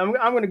 I think I'm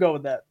going to go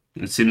with that.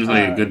 It seems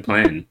like a good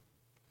plan.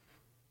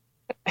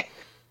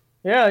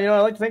 Yeah, I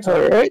like to think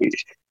so. All right.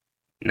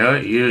 No,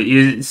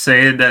 you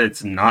saying that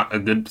it's not a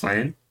good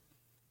plan?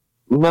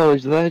 No,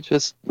 that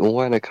just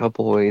went a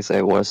couple ways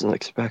I wasn't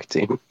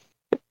expecting.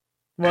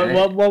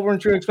 What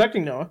weren't you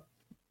expecting, Noah?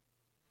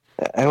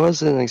 I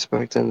wasn't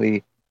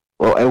expecting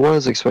I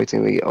was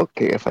expecting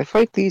okay, if I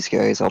fight these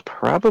guys, I'll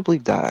probably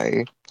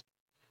die.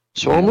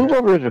 So I'll move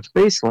over to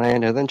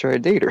Spaceland and then try to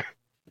date her.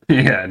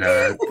 Yeah,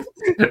 no.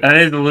 That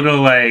is a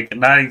little, like,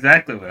 not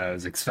exactly what I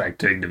was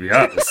expecting, to be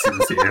honest.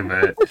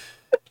 But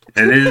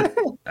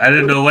I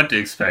didn't know what to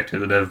expect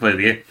when I played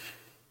the game.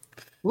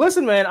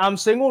 Listen, man, I'm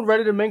single and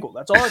ready to mingle.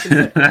 That's all I can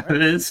say. Right?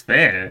 That is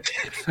fair.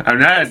 I'm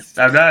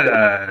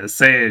not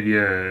saying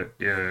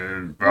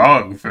you're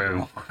wrong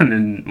for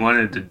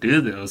wanting to do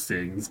those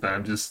things, but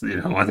I'm just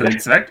wasn't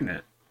expecting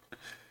it.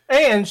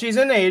 And she's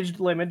in age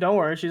limit. Don't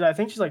worry. I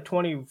think she's like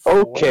 24.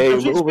 Okay,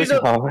 move us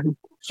along.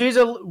 She's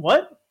a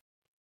what?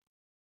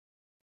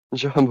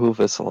 John, move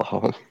us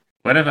along.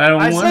 What if I don't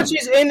want? I said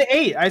she's in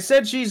 8. I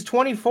said she's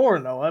 24.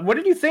 Noah. What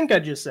did you think I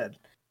just said?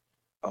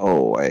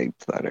 Oh, I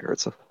thought I heard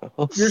something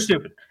else. You're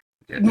stupid.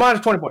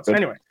 Minus 20 points.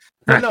 Anyway.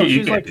 But no, You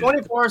she's can't like do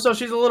that. 24, so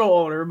she's a little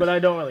older, but I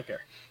don't really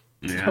care.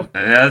 Yeah,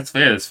 that's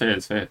fair. That's fair.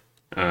 That's fair.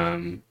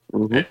 In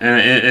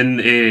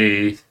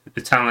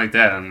a town like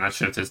that, I'm not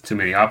sure if there's too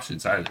many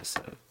options either.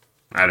 So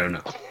I don't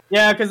know.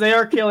 Yeah, because they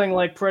are killing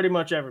like pretty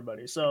much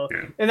everybody. So,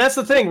 Yeah. and that's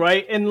the thing,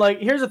 right? And like,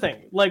 here's the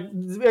thing: like,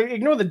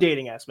 ignore the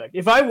dating aspect.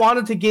 If I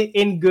wanted to get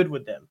in good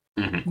with them,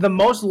 the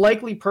most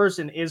likely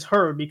person is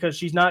her because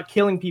she's not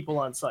killing people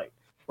on sight,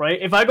 right?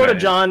 If I go to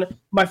John,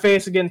 my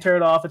face is getting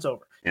teared off. It's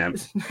over. Yeah.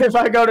 If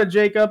I go to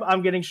Jacob,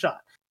 I'm getting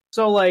shot.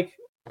 So like,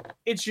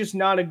 it's just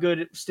not a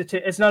good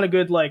It's not a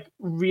good like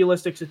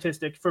realistic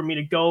statistic for me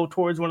to go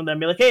towards one of them and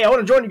be like, "Hey, I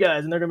want to join you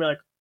guys," and they're gonna be like,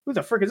 "Who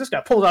the frick is this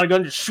guy?" Pulls out a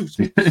gun and just shoots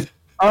me.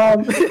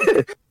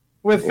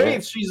 With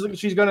Faith,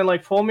 she's gonna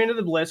like pull me into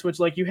the bliss, which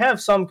like you have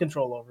some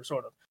control over,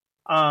 sort of.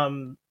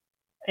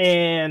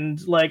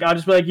 And like I'll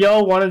just be like,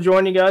 "Yo, want to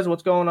join you guys?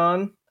 What's going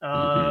on?"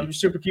 You're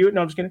super cute.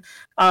 No, I'm just kidding.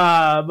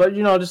 But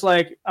just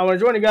like I want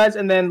to join you guys,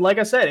 and then like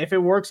I said, if it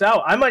works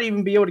out, I might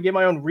even be able to get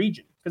my own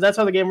region because that's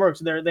how the game works.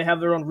 They have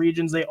their own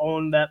regions. They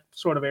own that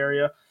sort of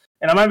area,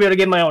 and I might be able to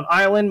get my own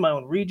island, my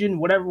own region,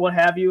 whatever, what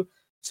have you.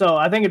 So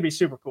I think it'd be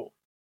super cool.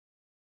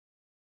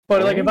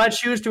 But like, if I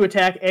choose to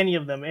attack any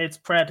of them, it's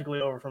practically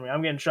over for me.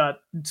 I'm getting shot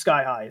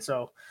sky high,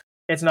 so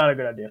it's not a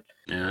good idea.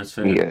 Yeah, that's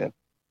fair. Yeah.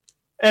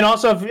 And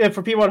also, if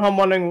for people at home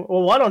wondering,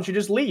 well, why don't you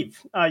just leave?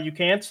 You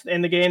can't.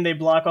 In the game, they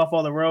block off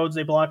all the roads.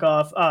 They block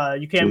off.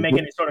 You can't make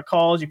any sort of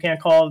calls. You can't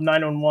call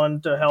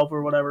 911 to help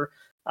or whatever.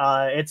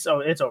 It's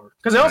over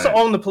because they also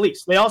own the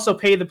police. They also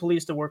pay the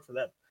police to work for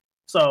them.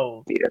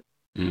 So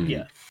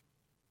yeah,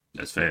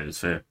 that's fair. That's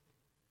fair.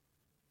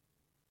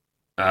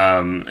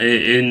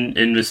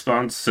 In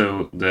response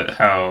to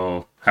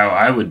how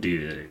I would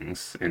do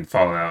things in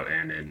Fallout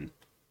and in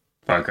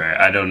Far Cry,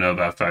 I don't know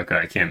about Far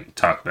Cry. I can't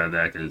talk about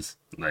that because,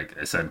 like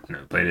I said, I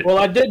never played it. Well,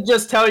 I did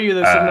just tell you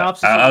the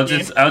synopsis.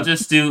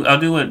 I'll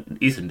do what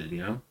Ethan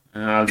did.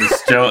 I'll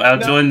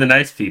join the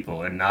nice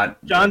people and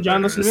not John.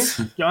 Listen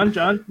to me.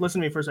 John,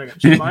 listen to me for a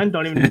second. She's mine.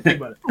 Don't even think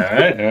about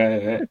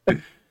it.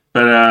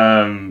 All right.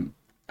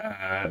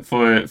 But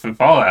for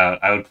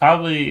Fallout, I would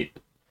probably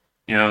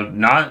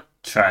not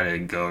try to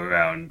go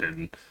around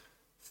and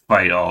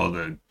fight all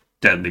the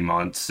deadly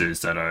monsters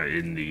that are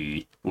in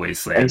the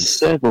wasteland. I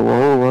said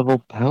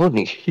low-level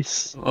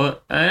bounties. Well,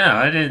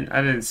 I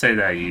didn't say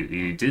that.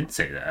 You did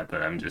say that,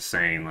 but I'm just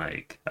saying,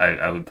 like,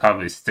 I would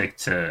probably stick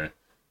to,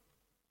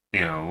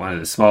 one of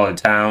the smaller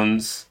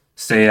towns,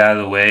 stay out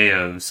of the way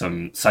of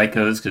some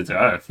psychos, because there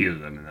are a few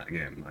of them in that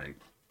game. Like,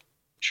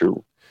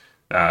 true.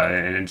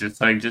 And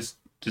just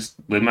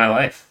live my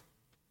life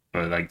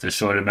for like the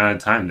short amount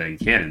of time that you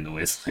can in the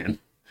wasteland.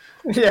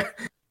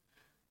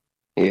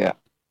 Yeah.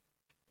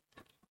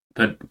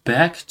 But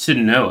back to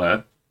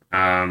Noah.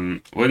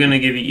 We're gonna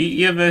give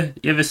you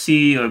ever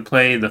see or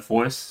play The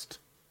Forest?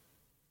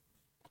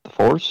 The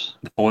Force?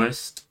 The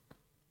Forest?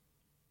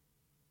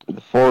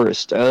 The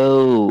Forest.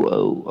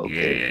 Oh,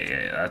 okay.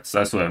 Yeah.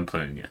 That's what I'm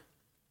putting you.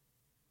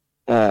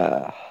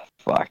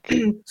 Fuck.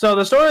 So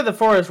the story of The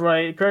Forest,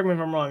 right? Correct me if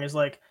I'm wrong. Is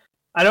like,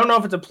 I don't know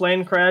if it's a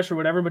plane crash or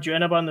whatever, but you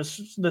end up on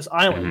this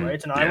island, right?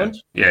 It's an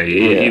island. Yeah,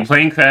 you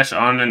plane crash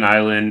on an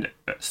island,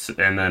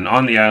 and then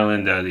on the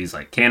island there are these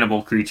like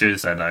cannibal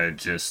creatures that are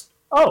just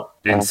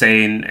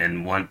insane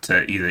and want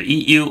to either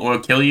eat you or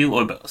kill you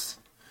or both.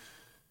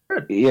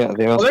 Yeah,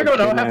 they also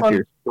kidnap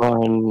your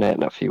son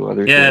and a few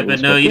other things. Yeah, but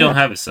no, you don't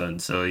have a son,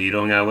 so you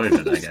don't gotta worry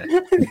about that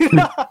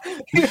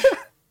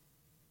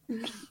guy.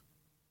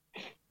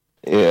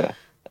 Yeah.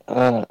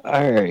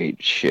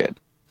 Alright, shit.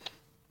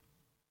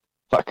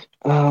 Fuck.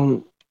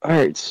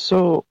 Alright,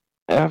 so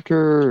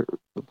after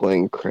the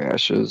plane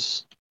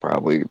crashes,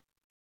 probably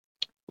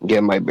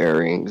get my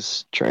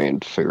bearings, try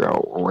and figure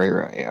out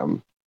where I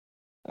am.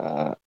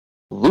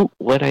 Loot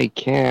what I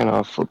can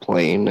off the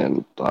plane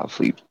and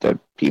leave dead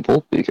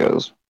people,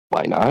 because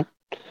why not?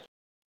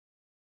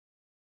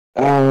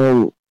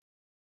 After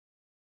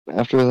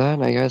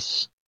that, I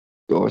guess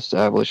go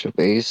establish a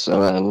base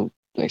and then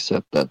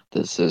accept that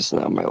this is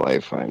not my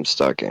life. I'm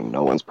stuck and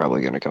no one's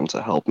probably going to come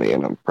to help me,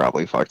 and I'm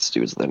probably fucked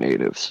stews the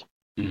natives.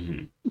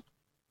 Mm-hmm.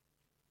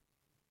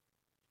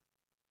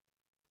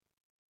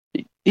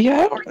 Yeah,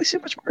 I don't really see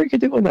much more you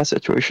could do in that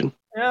situation.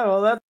 Yeah,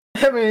 well,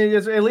 at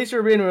least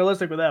you're being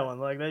realistic with that one.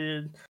 Like,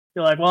 you're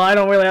like, well, I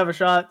don't really have a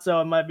shot, so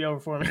it might be over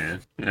for me.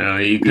 Yeah.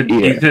 You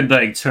could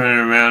like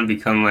turn around,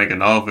 become like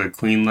an Oliver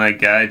Queen like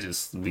guy,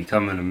 just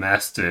becoming a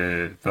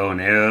master bow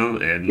and arrow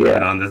and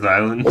living on this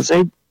island.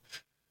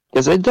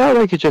 Because I doubt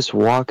I could just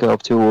walk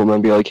up to them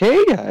and be like,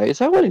 "Hey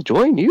guys, I want to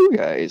join you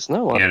guys."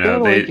 No,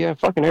 I'm a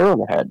fucking arrow in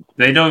the head.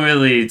 They don't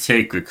really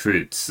take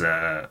recruits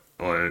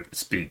or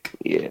speak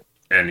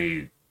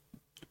any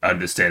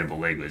understandable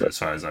language, as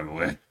far as I'm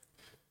aware.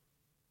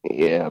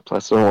 Yeah,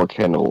 plus they're more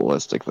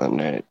cannibalistic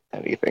than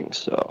anything,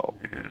 so...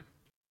 Yeah.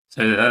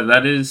 So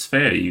that is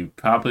fair. You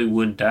probably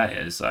would die,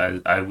 as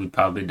I would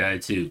probably die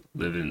too,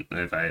 living...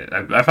 If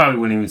I probably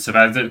wouldn't even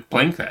survive the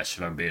plane crash,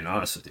 if I'm being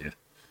honest with you.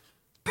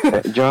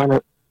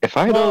 John, if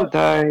I don't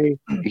die,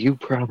 you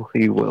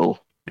probably will.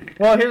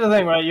 Well, here's the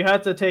thing, right? You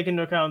have to take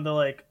into account the,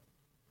 like...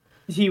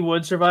 he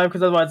would survive,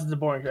 because otherwise it's a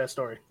boring ass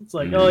story. It's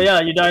like, oh yeah,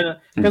 you died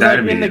because like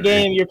in the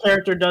game your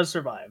character does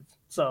survive.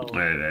 So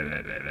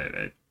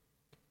right.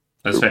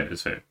 That's fair.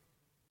 That's fair.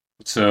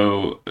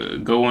 So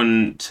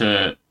going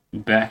to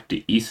back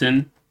to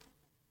Ethan,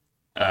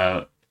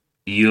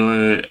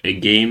 your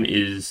game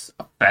is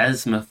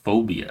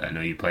Phasmophobia. I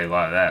know you play a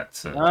lot of that.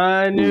 So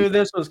I knew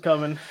this was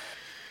coming.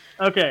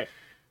 Okay,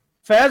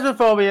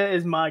 Phasmophobia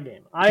is my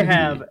game. I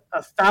have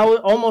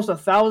almost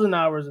 1,000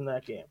 hours in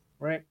that game,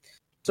 right?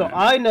 So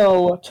I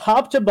know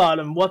top to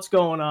bottom what's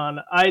going on.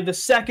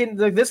 This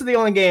is the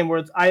only game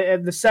where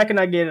the second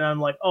I get it, I'm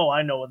like, oh,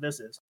 I know what this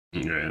is.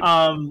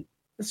 Right.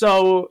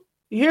 So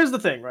here's the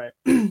thing, right?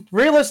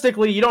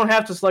 Realistically, you don't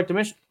have to select a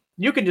mission.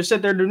 You can just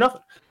sit there and do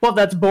nothing. Well,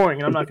 that's boring,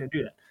 and I'm not going to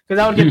do that because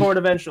I would get bored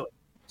eventually.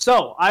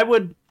 So I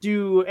would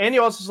do, and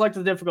you also select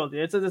the difficulty.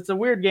 It's a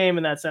weird game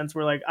in that sense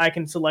where like I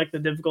can select the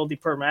difficulty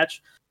per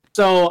match.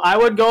 So I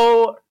would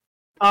go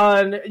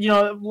on,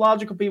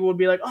 logical people would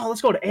be like, oh,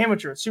 let's go to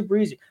amateur. It's super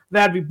easy.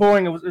 That'd be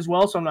boring as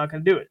well, so I'm not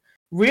going to do it.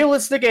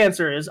 Realistic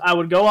answer is I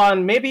would go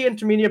on maybe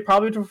intermediate,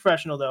 probably to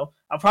professional though.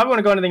 I probably want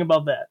to go anything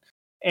above that.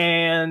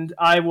 And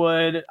I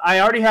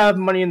already have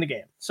money in the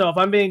game. So if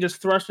I'm being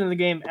just thrust into the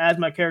game as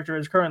my character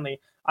is currently,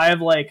 I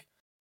have like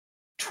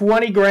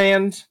 20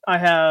 grand. I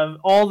have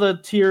all the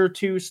tier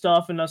 2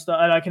 stuff and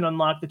I can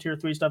unlock the tier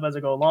 3 stuff as I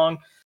go along.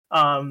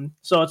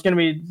 So it's going to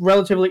be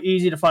relatively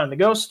easy to find the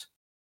ghost.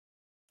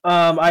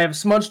 I have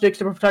smudge sticks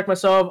to protect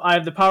myself. I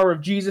have the power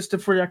of Jesus to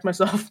protect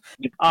myself.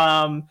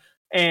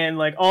 And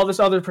like all this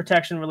other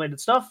protection related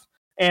stuff.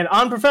 And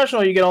on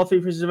professional, you get all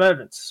 3 pieces of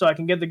evidence. So I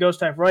can get the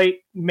ghost type right,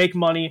 make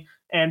money,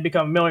 and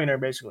become a millionaire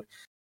basically.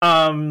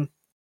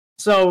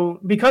 So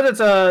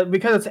because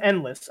it's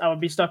endless, I would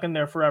be stuck in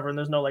there forever, and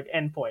there's no like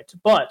end point.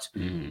 But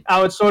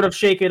I would sort of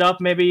shake it up.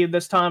 Maybe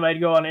this time I'd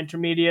go on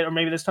intermediate, or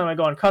maybe this time I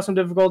go on custom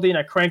difficulty, and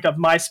I crank up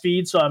my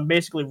speed, so I'm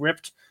basically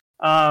ripped.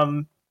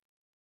 And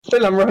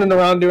I'm running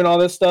around doing all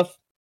this stuff,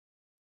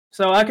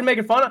 so I can make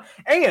it fun.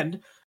 And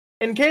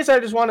in case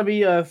I just want to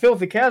be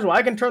filthy casual,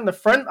 I can turn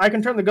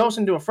the ghost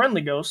into a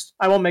friendly ghost.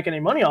 I won't make any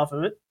money off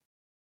of it.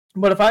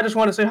 But if I just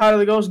want to say hi to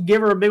the ghost,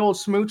 give her a big old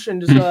smooch, and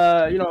just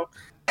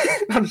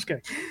I'm just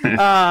kidding.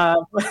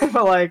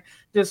 But like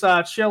just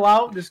chill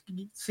out, just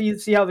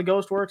see how the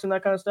ghost works and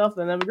that kind of stuff,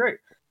 then that'd be great.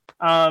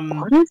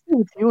 What is it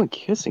with you and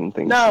kissing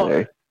things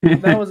no, today?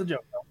 That was a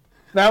joke.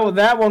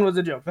 That one was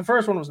a joke. The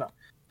first one was not.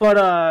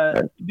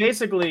 But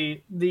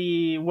basically,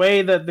 the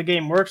way that the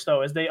game works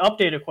though is they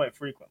update it quite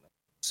frequently.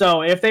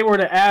 So if they were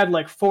to add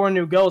like 4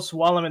 new ghosts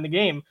while I'm in the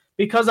game,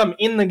 because I'm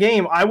in the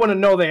game, I wouldn't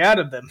know they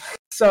added them.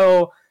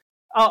 So.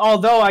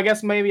 Although I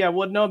guess maybe I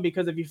would know,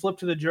 because if you flip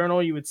to the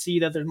journal, you would see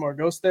that there's more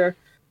ghosts there.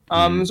 So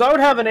I would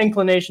have an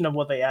inclination of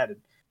what they added.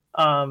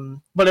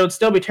 But it would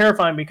still be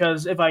terrifying,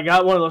 because if I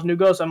got one of those new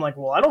ghosts, I'm like,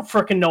 well, I don't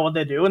freaking know what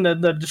they do, and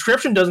the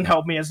description doesn't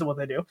help me as to what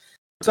they do.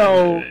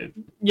 So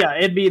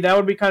yeah, that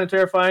would be kind of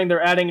terrifying.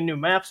 They're adding new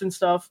maps and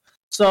stuff.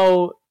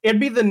 So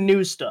it'd be the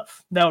new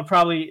stuff that would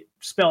probably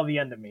spell the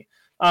end of me.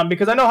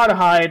 Because I know how to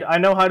hide, I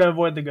know how to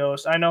avoid the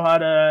ghost, I know how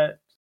to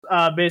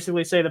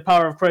basically say the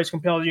power of Christ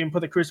compels you and put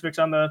the crucifix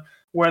on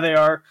where they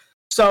are.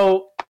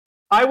 So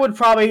I would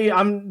probably,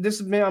 this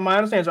is my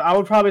honest answer, I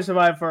would probably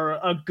survive for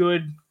a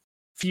good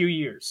few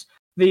years.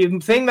 The only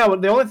thing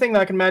that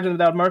I can imagine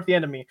that would mark the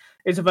end of me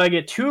is if I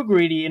get too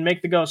greedy and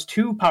make the ghost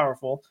too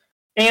powerful,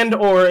 and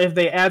or if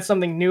they add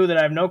something new that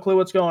I have no clue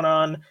what's going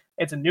on.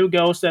 It's a new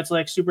ghost that's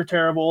like super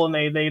terrible, and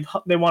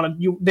they want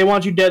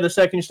you dead the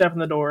second you step in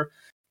the door.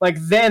 Like,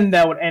 then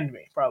that would end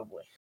me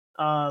probably.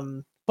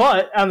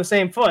 But on the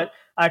same foot,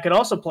 I could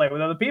also play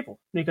with other people,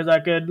 because I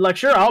could, like,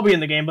 sure, I'll be in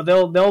the game, but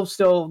they'll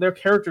still, their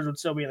characters would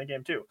still be in the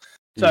game too.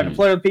 So I could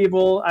play with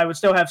people. I would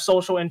still have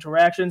social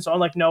interaction. So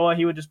unlike Noah,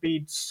 he would just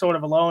be sort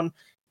of alone.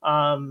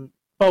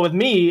 But with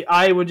me,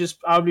 I would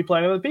be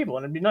playing with other people,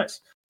 and it'd be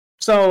nice.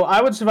 So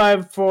I would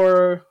survive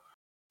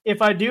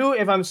if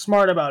I'm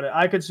smart about it,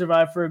 I could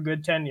survive for a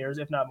good 10 years,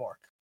 if not more.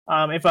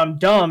 If I'm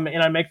dumb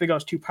and I make the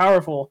ghost too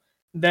powerful,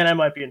 then I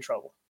might be in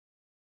trouble.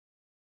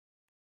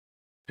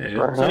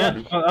 Yeah. So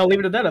yeah, I'll leave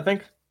it at that, I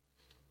think.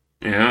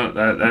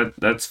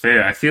 That's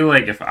fair. I feel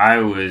like if I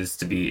was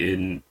to be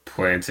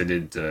implanted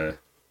into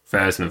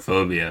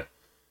Phasmophobia,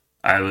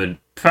 I would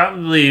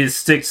probably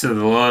stick to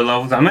the lower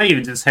levels. I might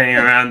even just hang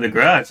around the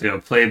garage,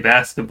 play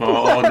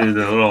basketball, do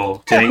the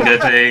little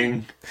Jenga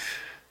thing.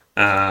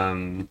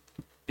 I'm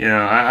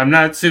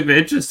not super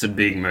interested in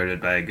being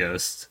murdered by a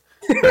ghost.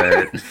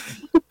 But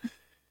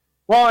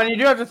well, and you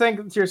do have to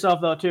think to yourself,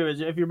 though, too,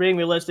 is if you're being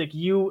realistic,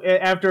 you,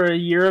 after a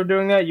year of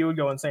doing that, you would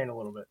go insane a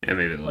little bit. Yeah,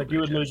 maybe a little bit. You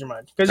would lose your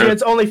mind. Because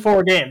it's only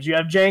 4 games. You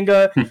have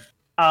Jenga,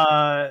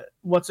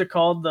 what's it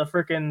called? The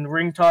freaking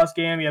ring toss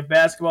game. You have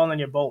basketball, and then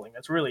you have bowling.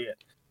 That's really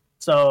it.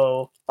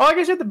 So, I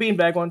guess you have the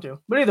beanbag one, too.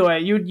 But either way,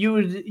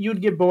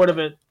 you'd get bored of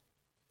it,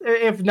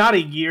 if not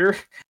a year,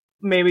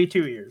 maybe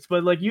 2 years.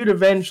 But, like, you'd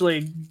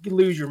eventually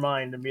lose your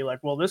mind and be like,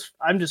 well,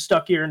 I'm just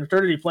stuck here in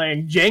eternity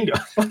playing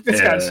Jenga. Like, this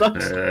guy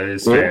sucks.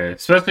 It's fair.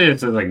 Especially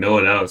if there's, like, no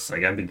one else.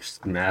 Like, I'd be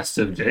just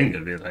massive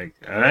Jenga. Be like,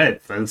 all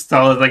right, as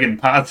tall as I can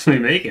possibly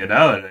make it.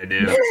 How would I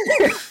do?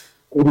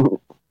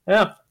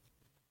 Yeah.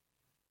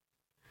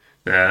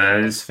 Yeah, that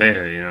is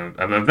fair.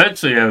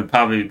 Eventually I would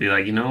probably be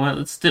like, you know what?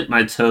 Let's dip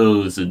my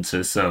toes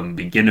into some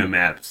beginner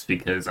maps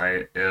because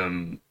I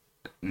am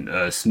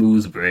a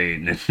smooth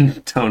brain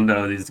and don't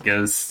know these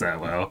ghosts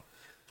that well.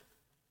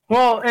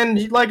 Well,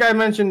 and like I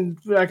mentioned,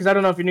 because I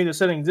don't know if you knew the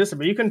setting existed,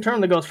 but you can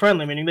turn the ghost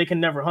friendly, meaning they can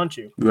never hunt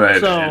you. Right,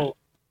 man. So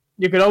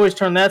you could always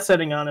turn that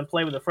setting on and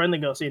play with a friendly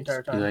ghost the entire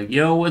You're time. like,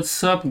 yo,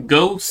 what's up,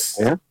 ghost?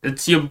 Yeah.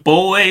 It's your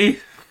boy.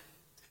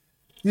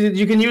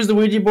 You can use the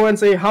Ouija board and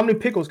say, "How many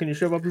pickles can you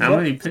shove up your How butt?"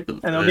 many pickles?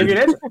 And they'll give you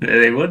an answer.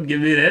 They would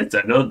give me an answer.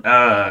 I don't.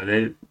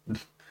 They.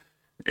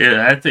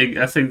 Yeah, I think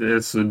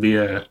this would be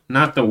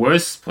not the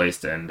worst place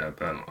to end up,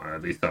 or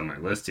at least on my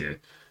list here.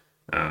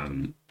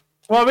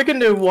 Well, we can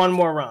do one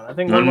more round. I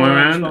think One more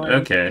round is round. fine.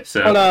 Okay,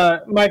 so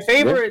But my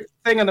favorite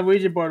thing on the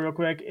Ouija board, real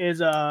quick,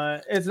 is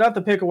it's not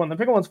the pickle one. The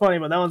pickle one's funny,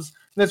 but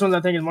this one I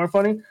think is more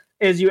funny.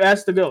 Is you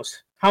ask the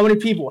ghost, how many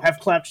people have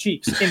clapped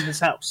cheeks in this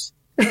house?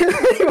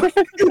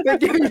 They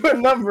give you a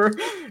number,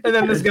 and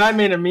then this guy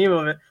made a meme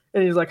of it,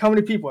 and he's like, how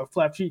many people have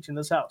clapped cheeks in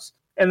this house?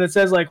 And it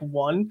says like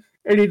one,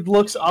 and he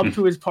looks up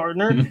to his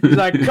partner. He's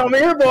like, come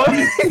here,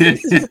 boy.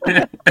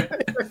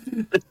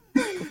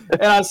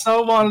 And I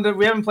so wanted to.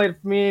 We haven't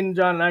played. Me and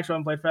John and actually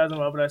haven't played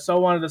Phasma, but I so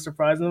wanted to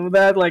surprise them with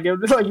that. Like it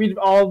would like we'd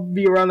all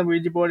be around the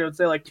Ouija board. It would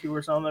say like 2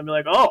 or something. I'd be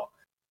like, "Oh,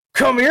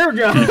 come here,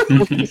 John."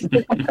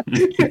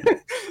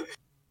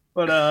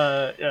 But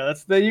yeah,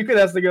 you could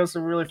ask the ghost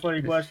some really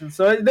funny questions.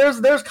 So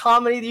there's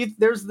comedy.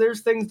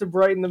 There's things to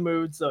brighten the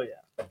mood. So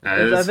yeah,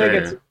 I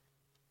think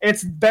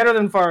it's better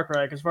than Far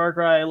Cry because Far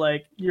Cry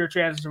like your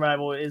chance of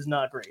survival is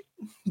not great.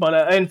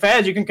 But in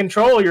Phas you can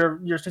control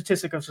your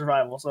statistic of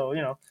survival. So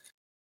you know.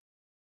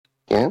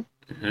 Yeah.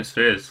 That's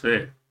fair. That's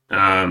fair.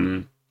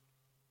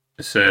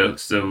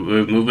 So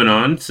we're moving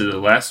on to the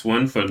last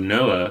one for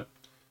Noah.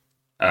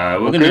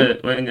 We're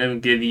gonna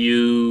give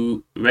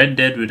you Red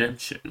Dead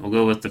Redemption. We'll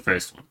go with the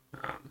first one.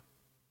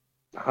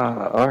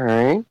 All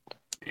right.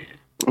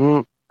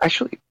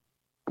 Actually,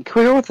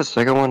 can we go with the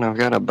second one? I've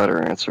got a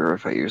better answer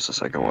if I use the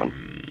second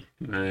one.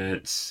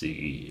 Let's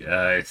see.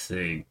 I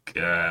think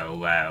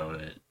allow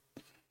it.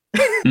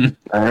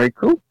 All right,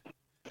 cool.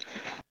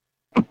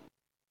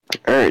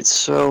 Alright,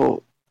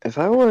 so if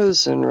I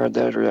was in Red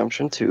Dead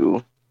Redemption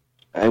 2,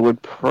 I would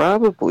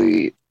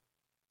probably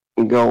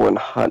go and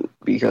hunt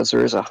because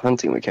there is a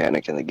hunting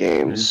mechanic in the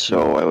game,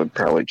 so I would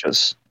probably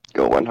just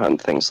go and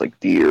hunt things like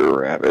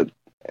deer, rabbit,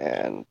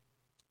 and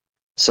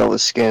sell the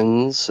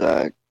skins,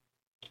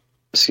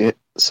 sell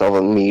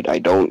the meat I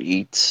don't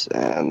eat,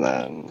 and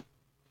then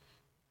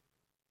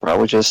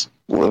probably just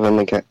live in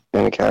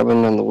a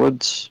cabin in the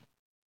woods.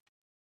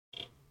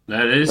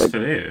 That is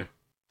fair.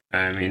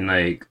 I mean,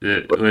 like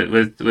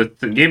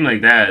with a game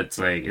like that, it's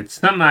like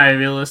it's not my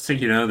realistic.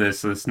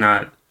 It's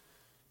not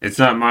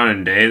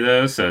modern day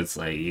though, so it's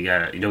like you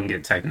don't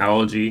get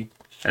technology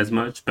as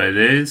much, but it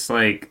is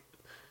like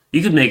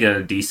you could make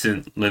a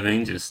decent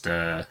living just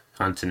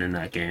hunting in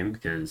that game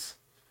because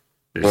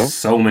there's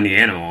so many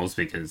animals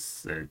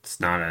because it's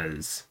not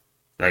as,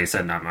 like I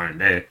said, not modern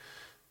day.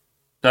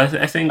 So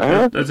I think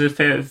that's a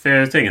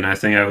fair thing, and I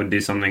think I would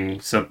do something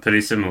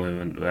pretty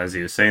similar. As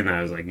you were saying that,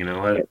 I was like, you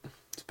know what,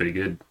 it's pretty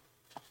good.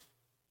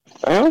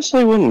 I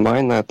honestly wouldn't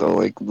mind that though,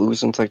 like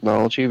losing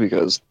technology,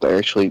 because I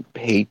actually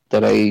hate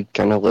that I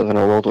kind of live in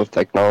a world with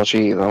technology,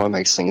 even though it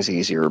makes things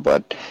easier.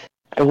 But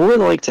I would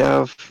like to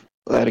have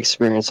that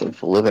experience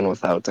of living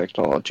without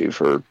technology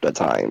for a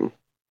time.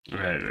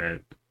 Right.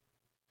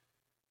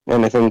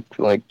 And I think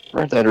like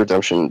Red Dead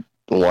Redemption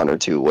 1 or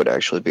 2 would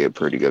actually be a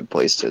pretty good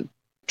place to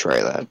try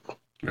that.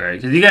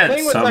 Right, because you got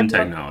some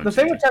technology. The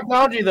thing with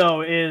technology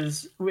though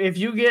is if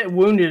you get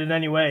wounded in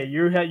any way,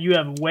 you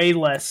have way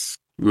less.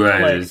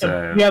 Right,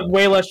 you have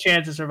way less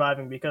chance of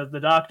surviving because the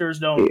doctors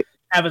don't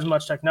have as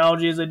much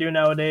technology as they do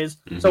nowadays.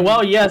 Mm-hmm. So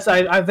while yes,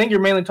 I think you're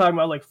mainly talking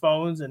about like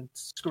phones and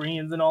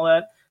screens and all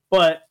that,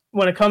 but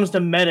when it comes to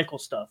medical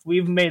stuff,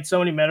 we've made so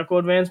many medical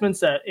advancements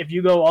that if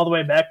you go all the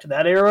way back to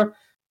that era,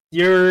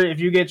 if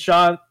you get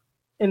shot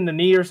in the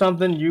knee or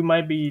something, you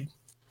might be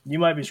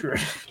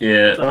screwed.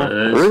 Yeah,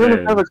 or even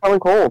if you have a common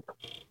cold.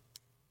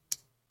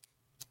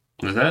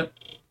 Was that?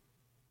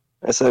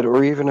 I said,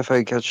 or even if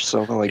I catch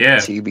something like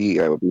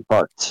TB, I would be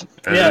fucked.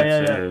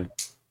 Yeah.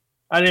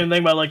 I didn't even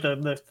think about like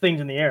the things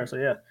in the air. So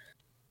yeah.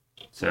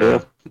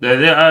 So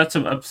there are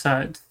some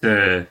upsides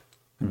to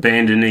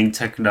abandoning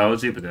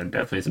technology, but there are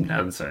definitely some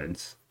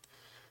downsides.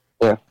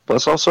 Yeah.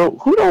 Plus, also,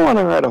 who don't want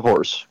to ride a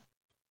horse?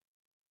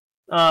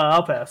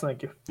 I'll pass.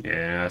 Thank you.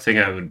 Yeah, I think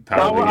I would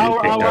probably.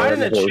 I'll ride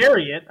in a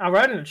chariot. I'll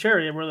ride in a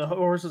chariot where the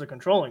horses are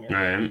controlling it.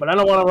 Right. But I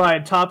don't want to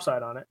ride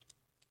topside on it.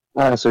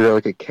 So you're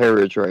like a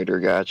carriage rider,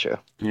 gotcha.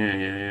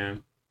 Yeah.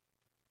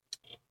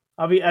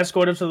 I'll be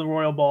escorted to the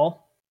royal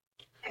ball.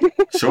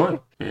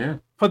 Sure, yeah.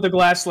 Put the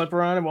glass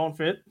slipper on, it won't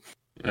fit.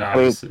 I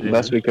mean,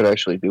 best we could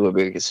actually do a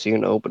big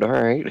casino, but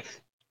alright.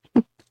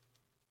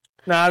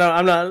 No,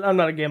 I'm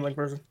not a gambling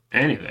person.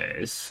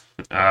 Anyways.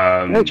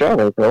 Hey,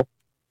 John, April.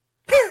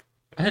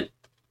 What?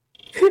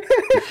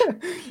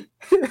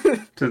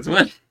 Since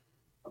when?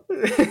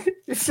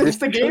 It's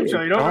the game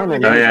show. You don't John really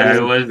in get Oh yeah, that I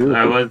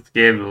game, was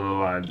game a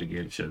lot of the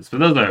game shows, but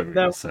those are real.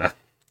 That- So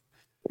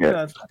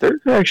Yeah,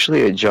 there's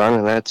actually a John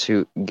in that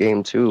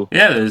game too.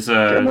 yeah, there's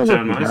Can't remember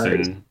John if he dies.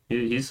 Marston.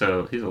 He's a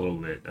little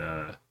bit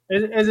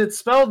Is it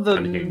spelled the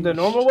unhinged.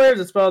 normal way, or is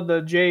it spelled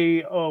the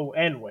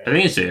JON way? I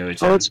think it's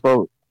JOH. Oh, it's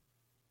both.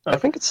 I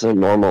think it's the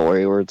normal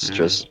way where it's Mhm.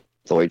 just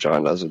the way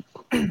John does it.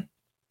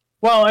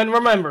 Well, and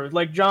remember,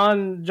 like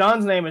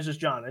John's name is just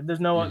John. There's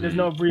no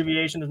Mhm.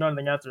 abbreviation. There's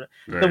nothing after it.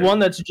 Right. The one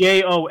that's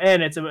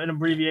JON, it's an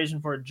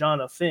abbreviation for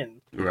Jonathan.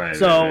 Right.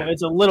 So right.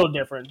 it's a little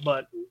different.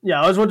 But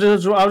yeah, I was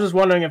just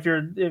wondering if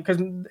you're, because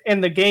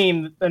in the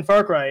game in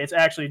Far Cry it's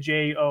actually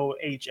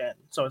JOHN.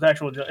 So it's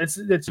actual.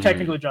 It's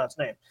technically John's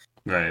name.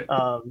 Right.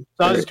 So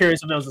I was just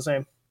curious if it was the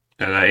same.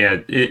 Yeah,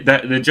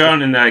 the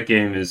John in that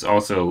game is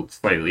also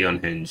slightly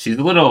unhinged. He's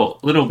a little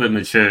bit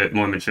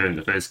more mature in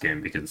the first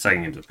game because the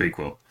second game's a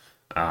prequel.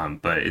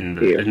 But in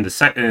the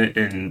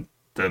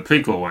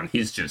prequel one,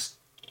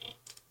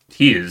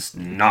 he is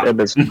not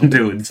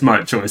doing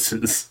smart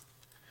choices.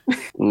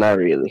 Not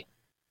really.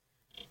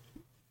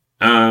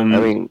 I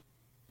mean,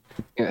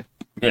 yeah,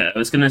 I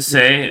was gonna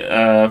say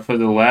for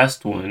the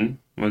last one,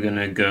 we're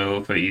gonna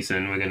go for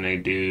Ethan. We're gonna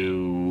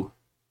do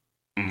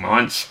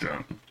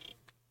Monstrum.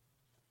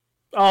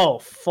 Oh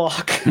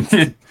fuck!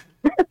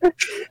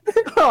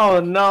 Oh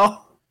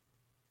no!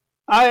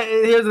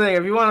 Here's the thing: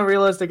 if you want a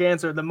realistic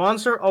answer, the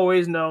monster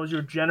always knows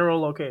your general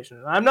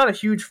location. I'm not a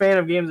huge fan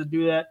of games that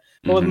do that,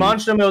 but with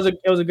Monstrum,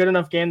 it was a good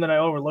enough game that I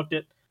overlooked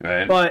it.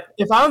 Right. But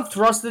if I'm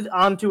thrusted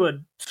onto a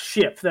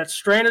ship that's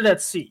stranded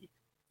at sea,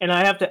 and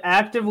I have to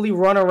actively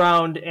run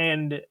around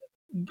and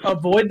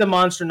avoid the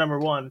monster, number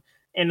one,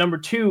 and number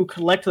two,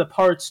 collect the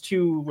parts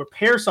to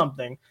repair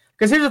something.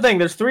 Because here's the thing: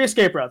 there's 3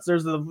 escape routes.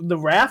 There's the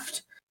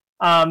raft.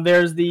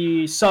 There's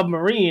the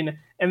submarine,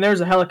 and there's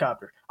a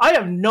helicopter. I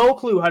have no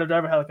clue how to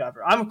drive a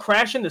helicopter. I'm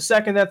crashing the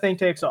second that thing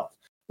takes off.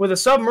 With a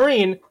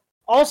submarine,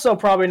 also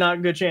probably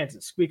not good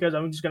chances because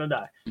I'm just going to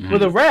die. Mm-hmm.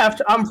 With a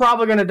raft, I'm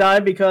probably going to die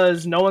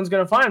because no one's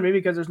going to find me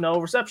because there's no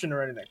reception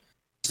or anything.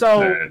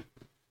 So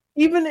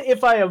even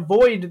if I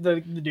avoid the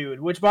dude,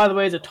 which by the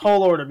way is a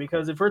tall order,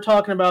 because if we're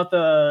talking about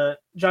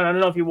John, I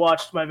don't know if you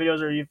watched my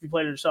videos or if you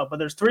played it yourself, but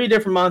there's 3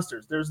 different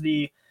monsters. There's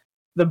the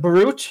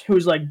brute,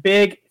 who's like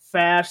big,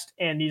 fast,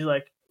 and he's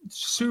like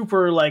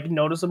super like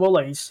noticeable,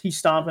 like he's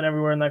stomping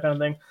everywhere and that kind of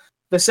thing.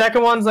 The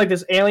second one's like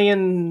this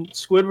alien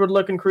Squidward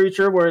looking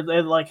creature where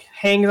it like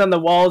hangs on the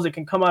walls. It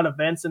can come out of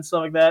vents and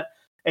stuff like that.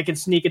 It can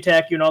sneak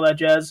attack you and all that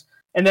jazz.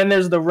 And then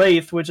there's the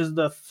Wraith, which is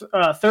the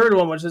third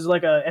one, which is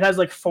like it has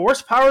like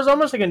force powers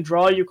almost. It can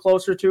draw you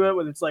closer to it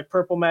with its like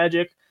purple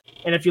magic.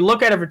 And if you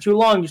look at it for too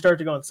long, you start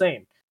to go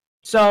insane.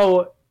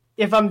 So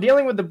if I'm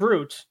dealing with the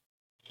brute,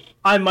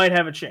 I might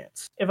have a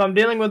chance. If I'm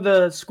dealing with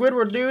the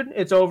Squidward dude,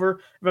 it's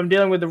over. If I'm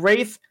dealing with the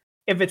Wraith,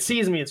 if it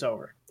sees me, it's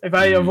over. If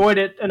I avoid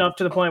it enough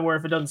to the point where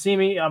if it doesn't see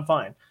me, I'm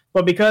fine.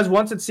 But because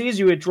once it sees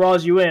you, it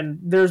draws you in.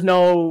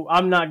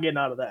 I'm not getting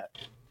out of that.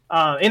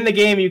 In the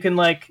game, you can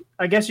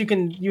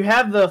you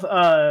have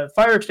the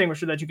fire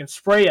extinguisher that you can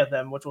spray at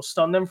them, which will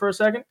stun them for a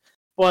second.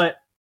 But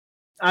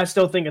I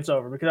still think it's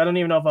over because I don't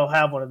even know if I'll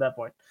have one at that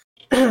point.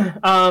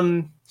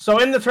 So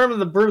in the term of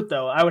the brute,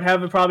 though, I would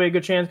have probably a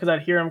good chance because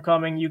I'd hear him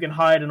coming. You can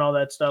hide and all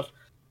that stuff.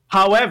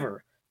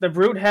 However, the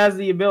brute has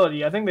the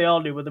ability, I think they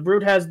all do, but the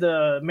brute has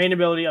the main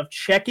ability of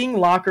checking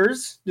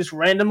lockers just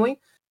randomly.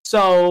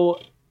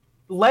 So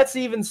let's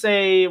even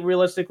say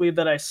realistically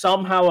that I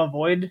somehow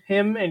avoid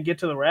him and get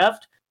to the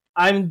raft.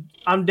 I'm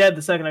dead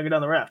the second I get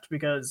on the raft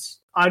because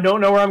I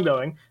don't know where I'm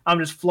going. I'm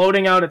just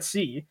floating out at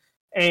sea,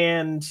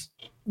 and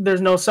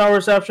there's no cell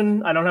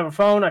reception. I don't have a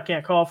phone. I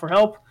can't call for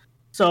help.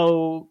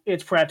 So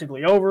it's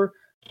practically over.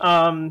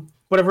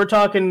 But if we're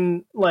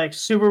talking like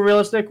super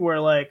realistic, where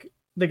like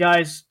the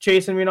guy's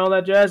chasing me and all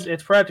that jazz,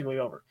 it's practically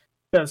over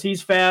because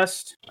he's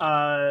fast.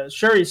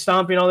 Sure, he's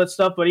stomping all that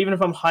stuff, but even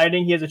if I'm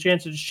hiding, he has a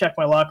chance to just check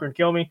my locker and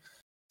kill me.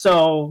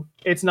 So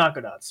it's not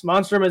good odds.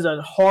 Monstrum is a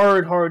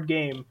hard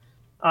game.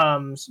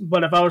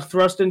 But if I was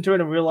thrust into it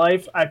in real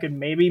life, I could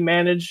maybe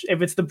manage.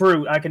 If it's the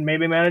brute, I can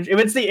maybe manage. If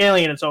it's the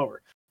alien, it's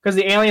over because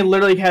the alien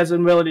literally has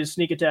an ability to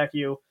sneak attack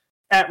you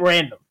at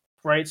random.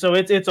 Right, so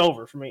it's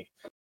over for me.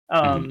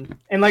 And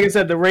like I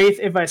said, the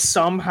Wraith, if I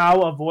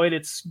somehow avoid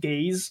its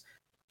gaze,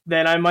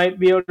 then I might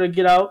be able to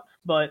get out.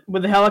 But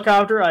with the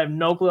helicopter, I have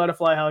no clue how to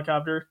fly a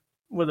helicopter.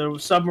 With a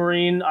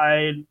submarine,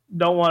 I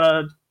don't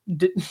want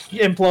to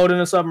implode in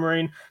a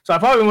submarine, so I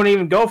probably wouldn't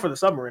even go for the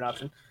submarine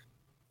option.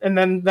 And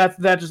then that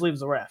just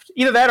leaves the raft.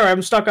 Either that, or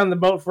I'm stuck on the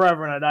boat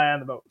forever and I die on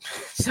the boat.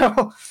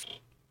 So,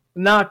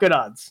 not good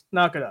odds.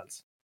 Not good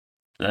odds.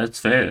 That's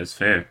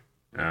fair.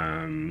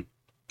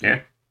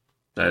 Yeah.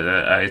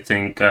 I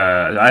think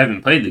I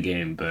haven't played the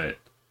game, but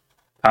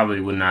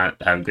probably would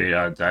not have great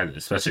odds either,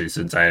 especially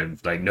since I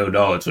have like no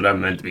knowledge what I'm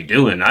meant to be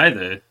doing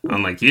either,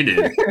 unlike you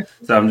did.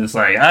 So I'm just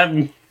like,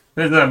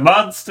 there's a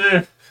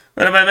monster.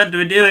 What am I meant to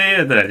be doing?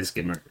 And then I just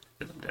get murdered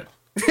because I'm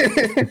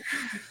dead.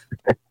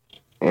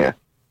 Yeah.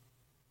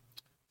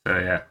 So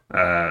yeah,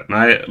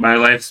 my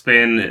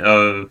lifespan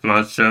of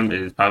Monstrum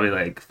is probably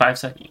like 5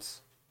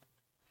 seconds.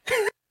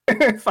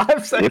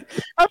 5 seconds.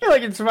 I feel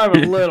like you'd survive a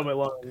little bit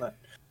longer than that.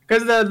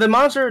 Because the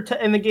monster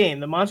in the game,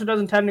 the monster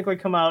doesn't technically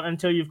come out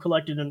until you've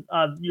collected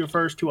your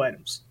first 2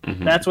 items.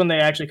 Mhm. That's when they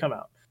actually come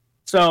out.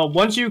 So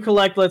once you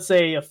collect, let's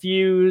say, a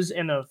fuse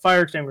and a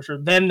fire extinguisher,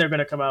 then they're going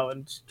to come out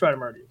and try to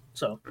murder you.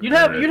 So you'd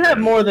have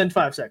more than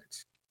 5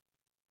 seconds.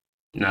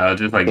 No, I'll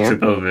just like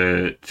trip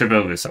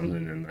over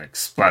something and like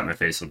splat my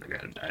face on the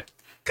ground and die.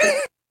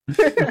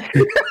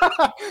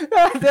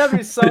 That'd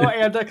be so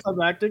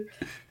anticlimactic.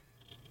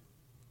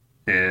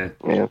 Yeah,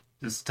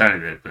 just a tiny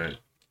bit, but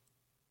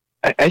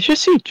I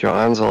just see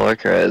John's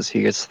look as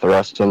he gets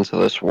thrust into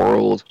this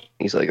world.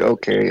 He's like,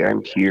 okay,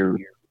 I'm here.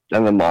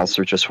 And the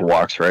monster just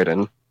walks right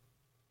in.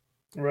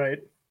 Right.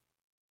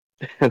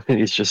 And then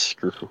he's just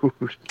screwed.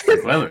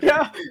 well,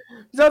 Yeah.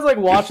 Sounds like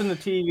watching the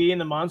TV and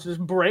the monsters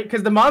break,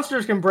 because the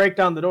monsters can break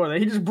down the door.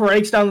 He just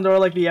breaks down the door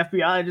like the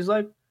FBI, just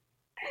like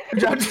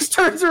John just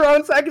turns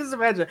around. I can just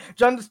imagine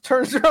John just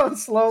turns around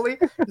slowly.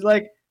 He's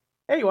like,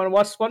 "Hey, you want to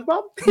watch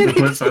SpongeBob?"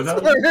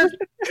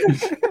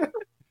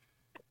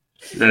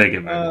 Then I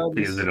get mad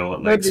because I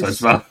don't like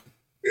SpongeBob.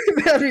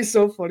 That'd be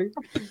so funny.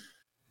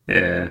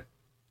 Yeah.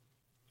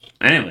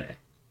 Anyway,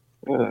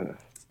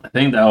 I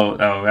think that'll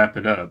wrap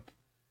it up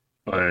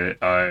for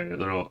our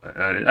little.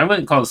 I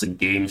wouldn't call this a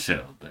game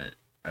show, but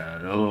a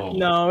little.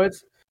 No,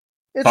 it's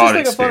just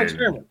like a fun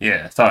experiment.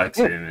 Yeah, thought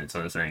experiment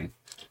sort of thing.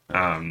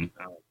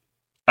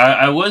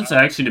 I was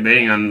actually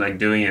debating on like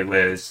doing it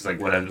where it's just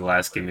like whatever the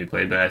last game we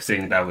played, but I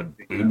think that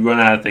we would run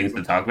out of things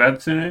to talk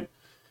about sooner.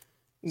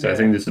 So I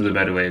think this is a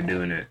better way of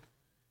doing it.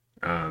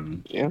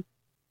 Yeah.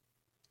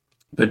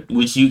 But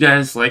would you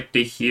guys like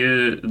to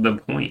hear the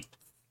point?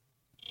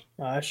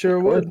 I sure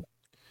would.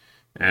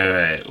 All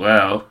right.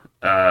 Well,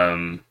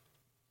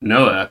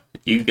 Noah,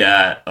 you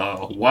got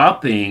a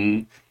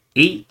whopping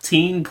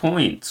 18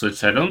 points,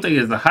 which I don't think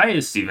is the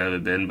highest you've ever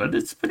been, but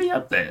it's pretty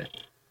up there.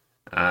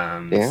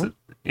 So,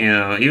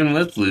 even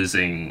with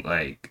losing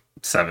like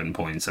 7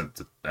 points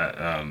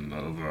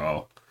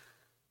overall.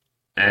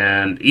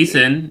 And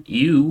Ethan,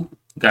 you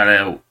got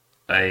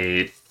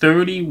a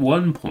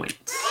 31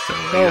 points.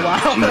 So,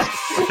 wow,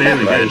 that's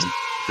fairly good.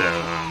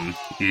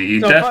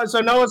 So, so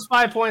Noah's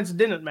 5 points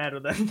didn't matter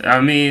then. I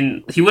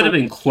mean, he would have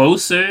been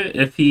closer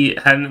if he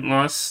hadn't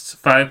lost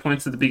 5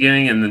 points at the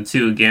beginning and then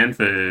 2 again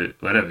for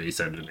whatever he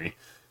said to me.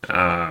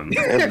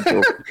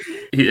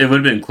 It would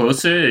have been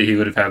closer. He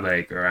would have had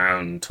like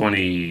around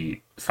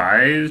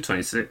 25,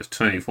 26,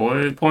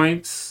 24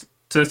 points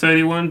to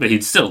 31, but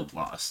he'd still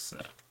lost.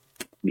 So.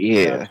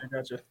 Yeah.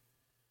 Gotcha.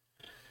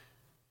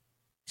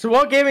 So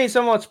what gave me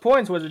so much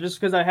points? Was it just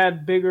because I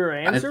had bigger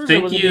answers?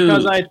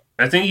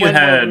 I think you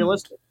had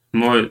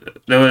more.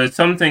 There were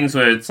some things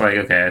where it's like,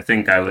 okay, I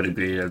think I would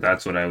agree that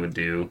that's what I would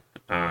do.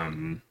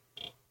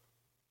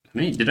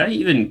 Did I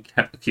even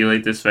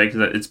calculate this right?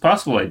 Because it's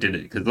possible I did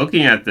it. Because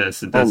looking at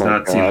this, it does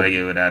not seem like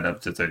it would add up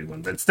to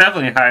 31. But it's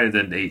definitely higher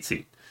than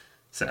 18.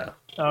 So.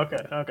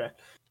 Okay.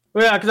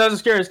 Well, yeah, because I was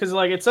just curious, because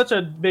like it's such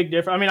a big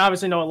difference. I mean,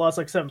 obviously, no, it lost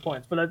like 7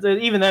 points, but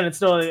even then, it's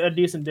still a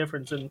decent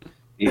difference. And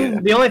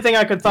the only thing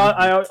I could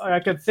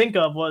think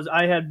of was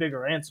I had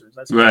bigger answers.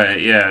 That's right.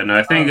 Yeah. No,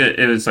 I think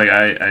it was like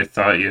I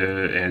thought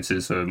your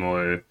answers were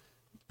more,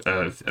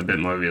 a bit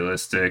more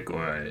realistic,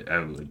 or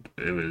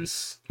it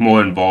was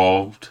more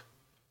involved.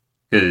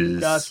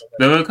 Because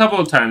there were a couple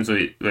of times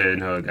where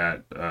Noah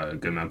got a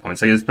good amount of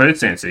points. Like his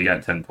first answer, he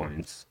got 10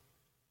 points.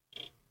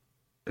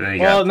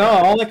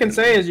 All I can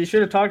say is you should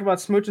have talked about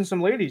smooching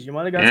some ladies. You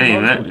might have got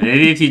some.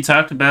 Maybe if you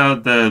talked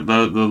about the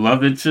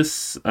love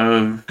interests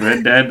of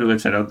Red Dead,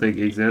 which I don't think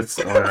exists,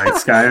 or like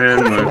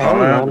Skyrim or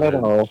Fallout. Not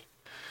at all.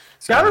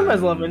 Skyrim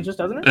has love interest,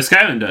 doesn't it?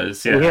 Skyrim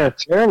does, yeah. Yeah,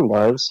 Skyrim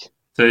does.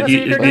 So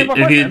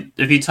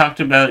if you talked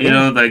about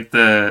like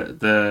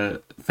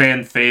the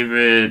fan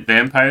favorite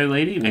vampire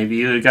lady, maybe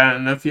you would have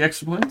gotten a few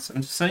extra points.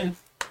 I'm just saying.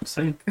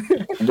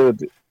 Dude,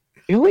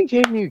 the only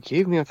game you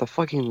gave me with the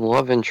fucking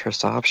love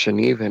interest option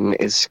even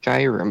is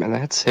Skyrim, and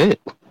that's it.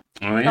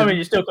 Oh, yeah. I mean,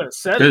 you still could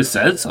have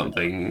said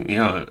something.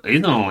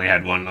 Ethan only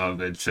had one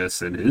love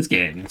interest in his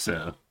game,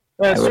 so.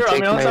 That's true. I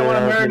mean, unless I want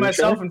to marry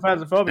myself in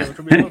Phasmophobia, which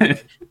would be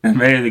lovely.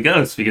 Marry the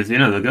ghosts, because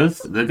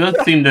the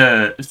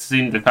ghosts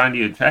seem to find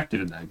you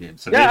attractive in that game.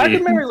 So yeah, maybe... I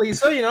can marry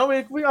Lisa.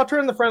 I'll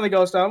turn the friendly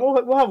ghost on.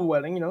 We'll have a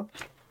wedding.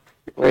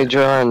 Wait,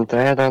 John, did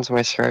I add on to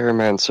my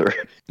Skyrim answer?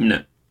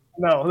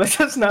 No,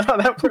 that's not how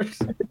that works.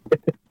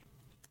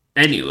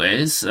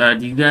 Anyways, do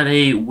you got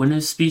a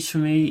winner's speech for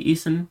me,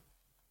 Ethan?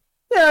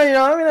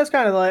 Yeah, I mean, that's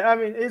kind of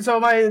like, so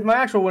my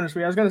actual winner's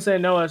speech, I was going to say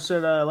Noah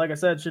should, like I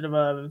said, should have,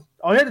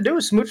 all he had to do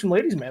was smooch some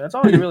ladies, man. That's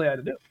all he really had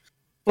to do.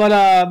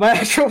 But my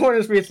actual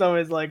winner's speech, though,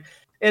 is like,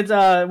 it's,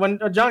 when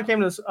John came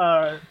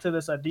to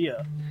this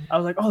idea, I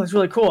was like, oh, that's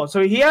really cool.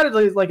 So he added,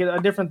 like, a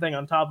different thing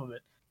on top of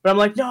it. But I'm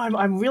like, no,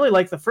 I really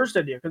like the first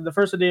idea, because the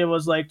first idea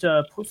was, like,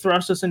 to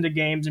thrust us into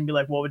games and be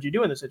like, what would you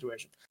do in this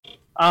situation?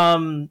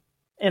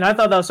 And I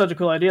thought that was such a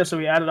cool idea, so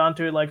we added on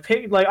to it, like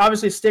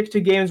obviously stick to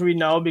games we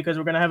know, because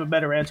we're gonna have a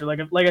better answer. Like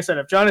I said,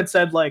 if John had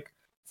said like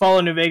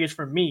Fallout New Vegas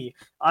for me,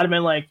 I'd have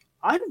been like,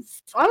 I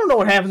don't know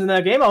what happens in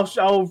that game.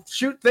 I'll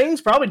shoot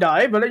things, probably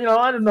die, but I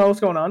don't know what's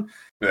going on.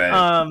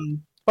 Right.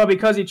 But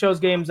because he chose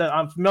games that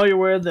I'm familiar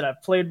with, that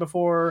I've played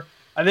before,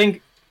 I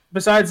think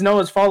besides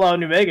Noah's Fallout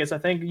New Vegas, I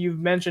think you've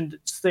mentioned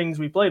things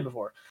we played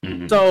before.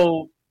 Mm-hmm.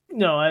 So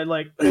I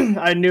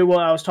I knew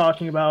what I was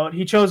talking about.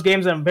 He chose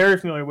games that I'm very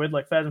familiar with,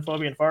 like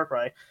Phasmophobia and Far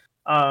Cry.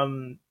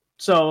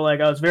 So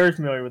I was very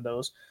familiar with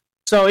those.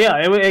 So yeah,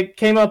 it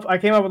came up. I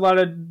came up with a lot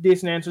of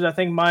decent answers. I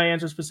think my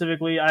answer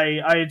specifically,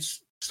 I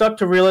stuck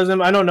to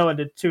realism. I don't know it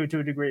did to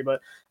a degree, but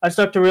I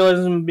stuck to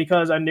realism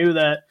because I knew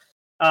that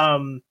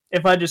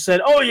if I just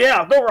said, "Oh yeah,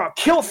 I'll go around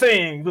kill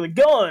things with a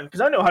gun,"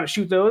 because I know how to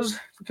shoot those.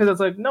 Because it's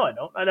like, no, I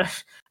don't.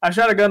 I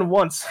shot a gun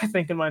once, I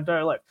think, in my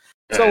entire life.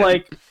 So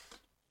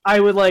I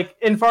would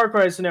in Far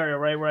Cry scenario,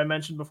 right, where I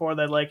mentioned before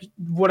that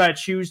would I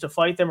choose to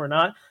fight them or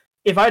not?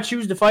 If I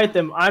choose to fight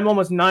them, I'm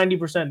almost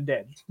 90%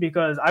 dead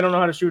because I don't know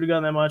how to shoot a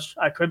gun that much.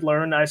 I could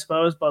learn, I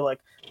suppose, but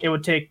it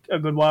would take a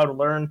good while to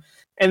learn.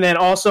 And then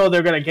also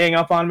they're gonna gang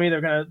up on me.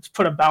 They're gonna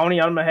put a bounty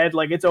on my head.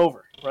 It's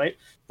over, right?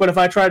 But if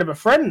I try to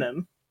befriend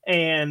them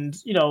and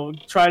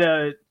try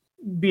to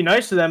be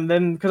nice to them,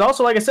 then because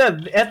also like I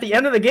said, at the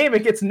end of the game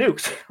it gets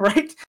nuked,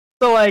 right?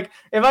 So if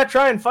I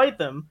try and fight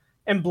them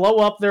and blow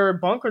up their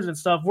bunkers and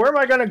stuff, where am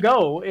I gonna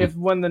go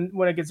when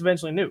it gets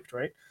eventually nuked,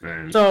 right?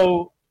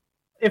 So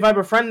if I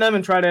befriend them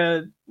and try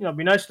to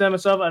be nice to them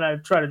and stuff, and I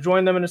try to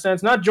join them in a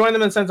sense, not join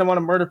them in a sense I want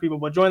to murder people,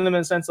 but join them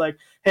in a sense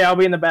hey, I'll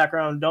be in the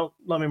background, don't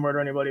let me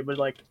murder anybody, but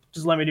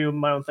just let me do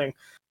my own thing,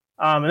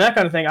 and that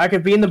kind of thing. I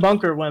could be in the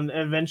bunker when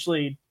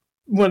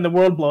the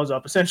world blows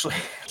up, essentially.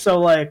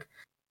 So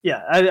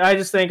yeah, I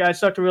just think I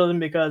stuck to realism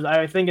because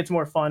I think it's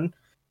more fun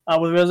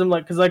with realism.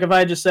 Because if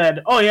I just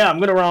said, oh yeah,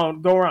 I'm gonna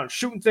go around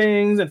shooting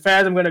things and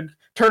fast, I'm gonna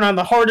turn on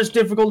the hardest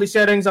difficulty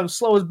settings, I'm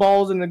slow as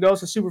balls, and the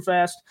ghost is super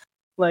fast.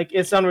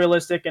 It's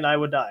unrealistic, and I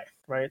would die,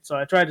 right? So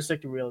I tried to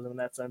stick to realism in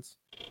that sense.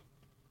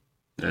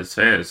 That's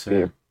fair. That's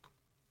fair.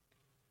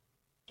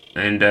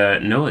 Yeah.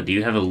 And Noah, do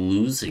you have a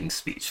losing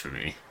speech for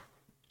me?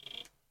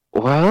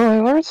 Well,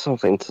 I learned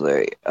something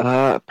today.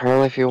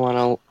 Apparently, if you want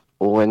to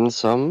win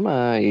some,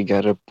 you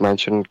gotta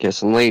mention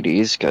kissing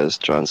ladies, because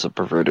John's a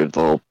perverted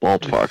little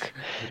bald fuck.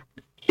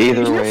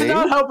 Either way, you're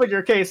not helping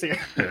your case here.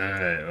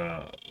 Alright,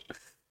 well.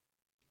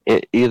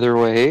 Either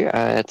way,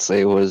 I'd say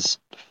it was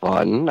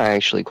fun. I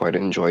actually quite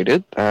enjoyed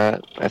it.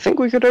 I think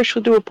we could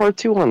actually do a part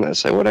 2 on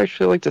this. I would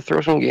actually like to throw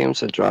some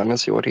games at John and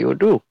see what he would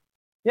do.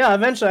 Yeah,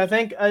 eventually. I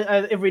think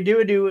if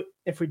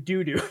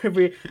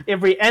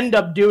we end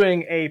up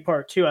doing a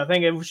part 2, I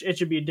think it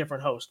should be a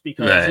different host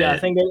because I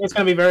think it's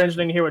going to be very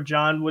interesting to hear what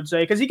John would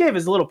say because he gave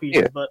his little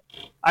pieces, but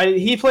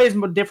he plays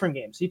different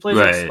games. He plays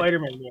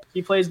Spider-Man games.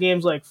 He plays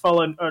games like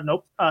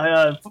Jedi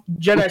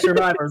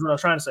Survivor is what I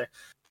was trying to say.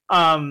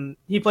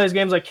 He plays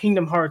games like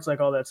Kingdom Hearts,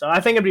 all that stuff. I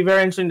think it'd be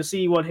very interesting to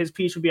see what his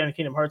piece would be on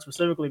Kingdom Hearts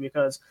specifically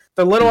because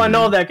the little I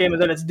know of that game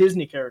is that it's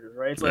Disney characters,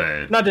 right?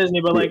 It's not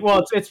Disney, but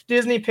it's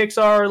Disney,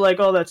 Pixar,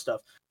 all that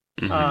stuff.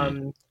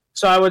 Mm-hmm.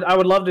 So I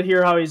would love to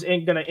hear how he's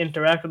going to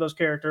interact with those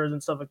characters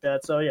and stuff like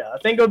that. So yeah, I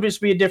think it would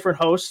just be a different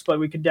host, but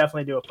we could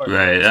definitely do a part.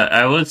 Right.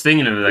 I was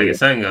thinking of it a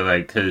second ago,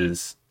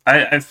 because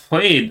I've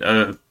played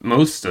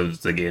most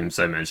of the games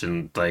I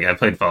mentioned. I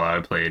played Fallout,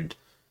 I played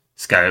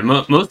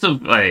Skyrim. Most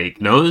of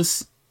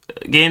Noah's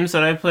games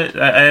that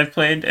I have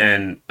played,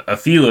 and a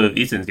few of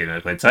Ethan's games I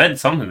played. So I had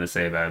something to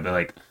say about it.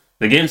 But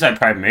the games I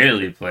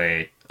primarily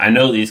play, I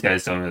know these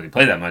guys don't really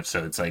play that much,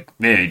 so it's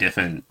very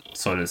different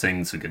sort of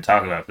things we could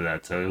talk about for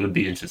that. So it would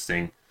be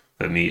interesting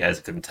for me as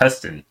a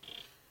contestant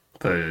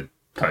for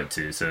part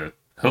 2. So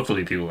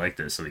hopefully people like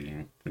this, so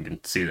we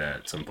can see that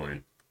at some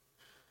point.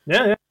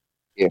 Yeah.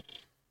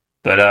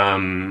 But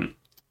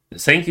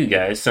thank you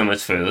guys so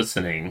much for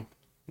listening.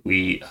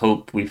 We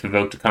hope we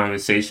provoked a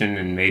conversation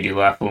and made you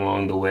laugh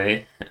along the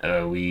way.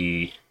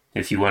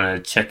 If you want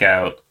to check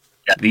out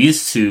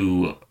these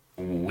two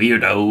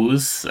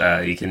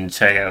weirdos, you can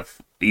check out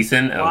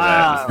Ethan.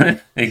 Wow.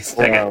 You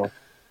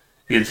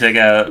can check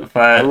out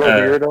five. I'm a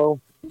weirdo.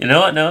 You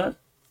know what, Noah?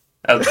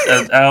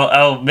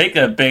 I'll make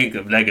a bank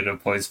of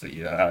negative points for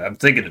you. I'm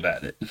thinking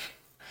about it.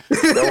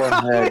 Go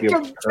ahead,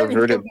 you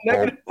perverted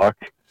fuck.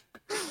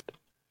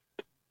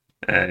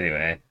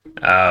 Anyway,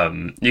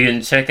 you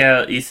can check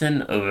out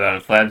Ethan over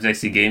on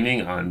FlabsXC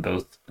Gaming on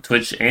both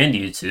Twitch and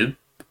YouTube.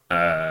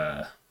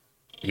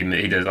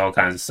 He does all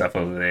kinds of stuff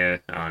over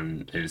there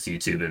on his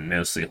YouTube and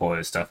mostly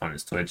horror stuff on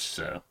his Twitch.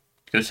 So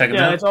go check him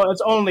out. Yeah,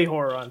 it's only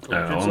horror on Twitch.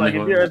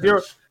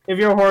 It's if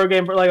you're a horror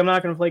gamer, I'm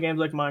not going to play games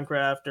like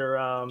Minecraft or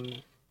I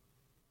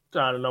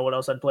don't know what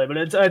else I'd play, but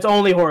it's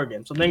only horror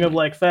games. So think of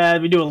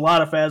Faz. We do a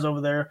lot of Faz over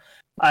there.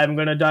 I'm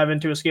going to dive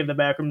into Escape the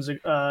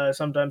Backrooms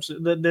sometimes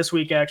this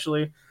week,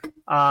 actually.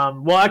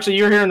 Well, actually,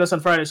 you're hearing this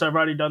on Friday, so I've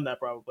already done that,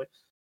 probably.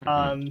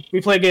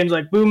 We play games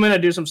like Boommin'. I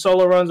do some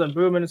solo runs on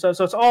Boommin' and stuff.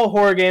 So it's all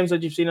horror games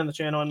that you've seen on the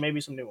channel and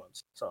maybe some new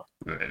ones. So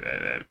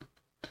Right.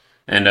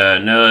 And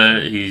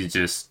Noah, he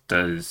just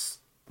does...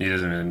 He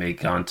doesn't really make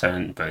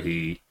content, but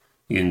you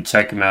can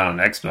check him out on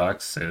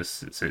Xbox. So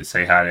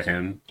say hi to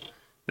him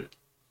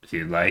if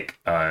you'd like.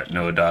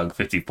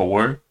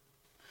 NoahDog54.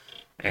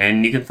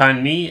 And you can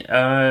find me,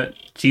 Cheebins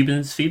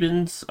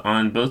Phoebins,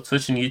 on both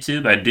Twitch and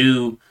YouTube.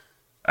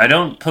 I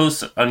don't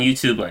post on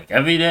YouTube like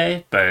every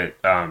day, but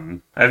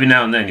every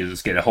now and then you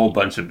just get a whole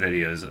bunch of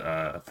videos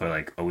for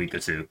like a week or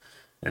two,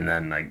 and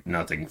then like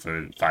nothing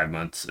for 5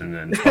 months, and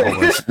then a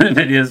whole bunch of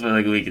videos for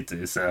like a week or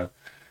two. So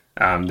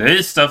there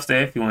is stuff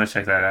there if you want to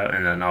check that out.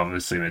 And then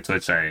obviously my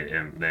Twitch, I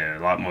am there a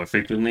lot more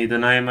frequently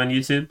than I am on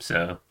YouTube.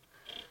 So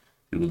if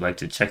you would like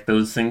to check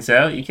those things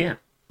out, you can.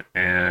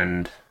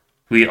 And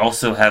we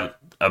also have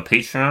a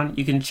Patreon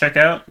you can check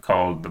out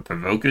called The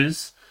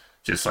Provokers,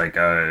 just like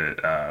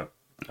our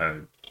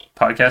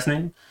podcast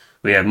name.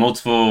 We have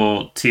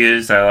multiple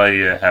tiers that allow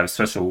you to have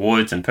special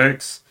rewards and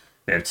perks.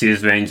 We have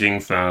tiers ranging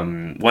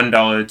from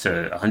 $1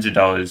 to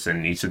 $100,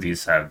 and each of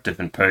these have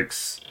different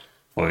perks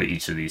for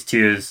each of these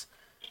tiers.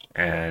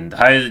 And the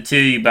higher the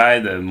tier you buy,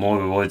 the more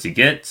rewards you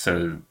get,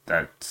 so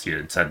that's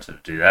your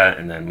incentive to do that.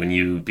 And then when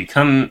you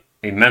become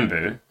a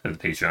member of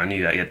the Patreon,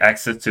 you get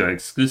access to our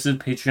exclusive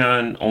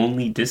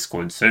Patreon-only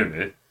Discord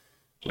server,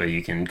 where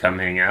you can come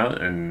hang out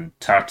and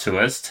talk to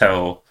us,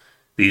 tell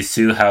these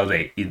two how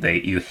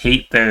you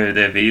hate their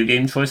video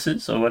game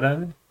choices or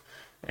whatever.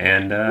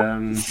 And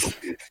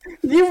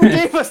You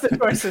gave us the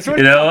choices. you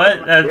know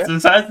what? That's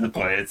besides the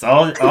point. It's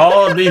all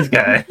of these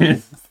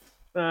guys.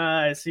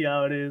 I see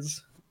how it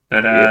is.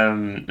 But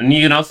and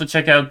you can also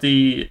check out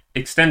the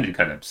extended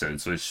cut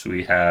episodes, which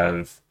we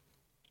have.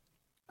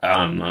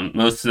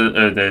 Most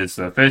of there's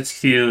the first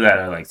few that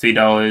are like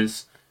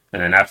 $3,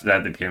 and then after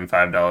that they become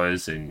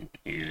 $5, and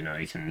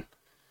you can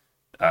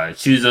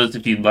choose those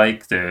if you'd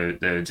like.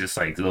 They're just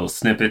like little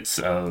snippets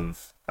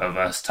of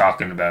us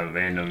talking about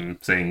random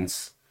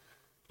things.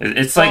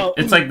 It's like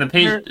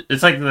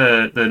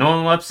the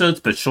normal episodes,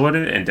 but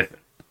shorter and different.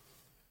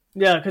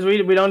 Yeah, because we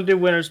don't do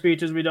winner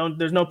speeches.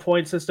 There's no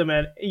point system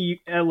at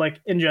like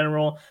in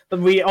general.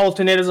 But we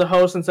alternate as a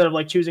host instead of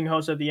like choosing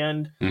hosts at the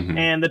end. Mm-hmm.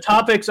 And the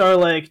topics are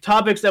like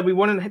topics that we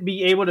wouldn't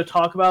be able to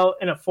talk about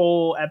in a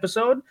full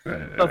episode.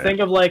 So think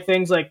of like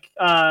things like.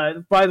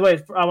 By the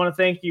way, I want to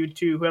thank you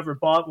to whoever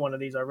bought one of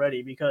these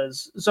already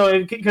because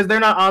they're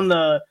not on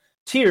the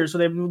tier,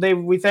 so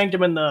we thanked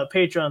them in the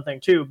Patreon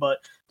thing too. But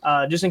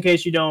just in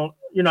case you're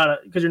not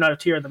a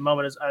tier at the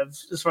moment,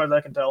 as far as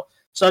I can tell.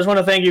 So I just want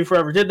to thank you for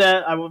whoever did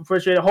that. I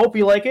appreciate it. Hope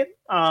you like it.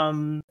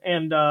 I'm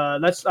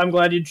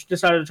glad you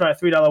decided to try a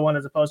 $3 one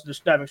as opposed to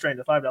just diving straight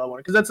into the $5 one,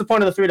 because that's the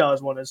point of the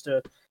 $3 one, is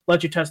to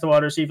let you test the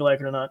water, see if you like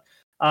it or not.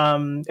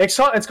 It's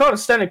called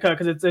extended cut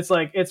because it's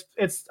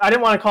I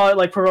didn't want to call it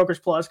like Provokers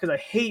Plus because I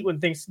hate when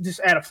things just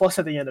add a plus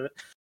at the end of it.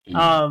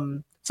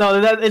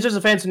 So that it's just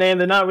a fancy name.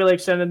 They're not really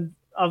extended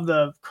of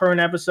the current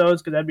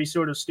episodes because that'd be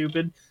sort of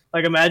stupid.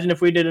 Like imagine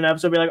if we did an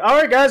episode, be like, all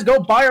right guys, go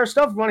buy our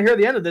stuff. If you want to hear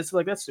the end of this,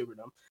 like that's super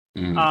dumb.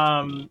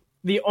 Mm-hmm.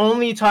 The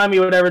only time you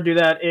would ever do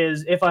that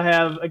is if I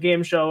have a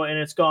game show and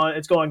it's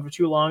going for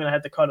too long and I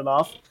had to cut it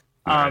off.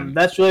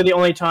 That's really the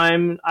only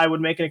time I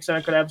would make an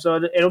extended cut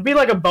episode. It'll be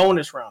like a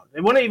bonus round.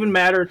 It wouldn't even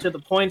matter to the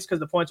points because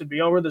the points would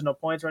be over. There's no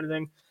points or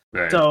anything.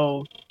 Right.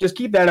 So just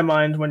keep that in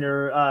mind when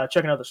you're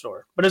checking out the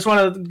store. But I just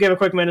want to give a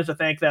quick minute to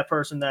thank that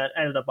person that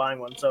ended up buying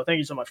one. So thank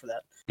you so much for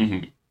that.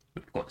 Mm-hmm.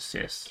 Of course,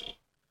 yes.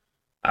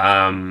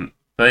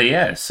 But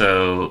yeah,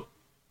 so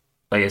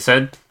like I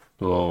said,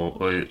 well,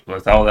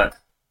 with all that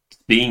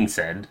being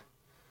said,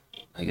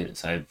 I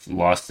guess I've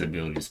lost the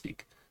ability to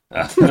speak.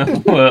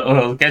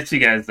 We'll catch you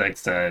guys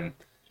next time.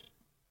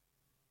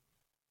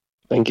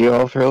 Thank you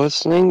all for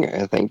listening,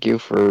 and thank you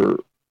from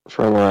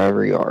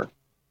wherever you are.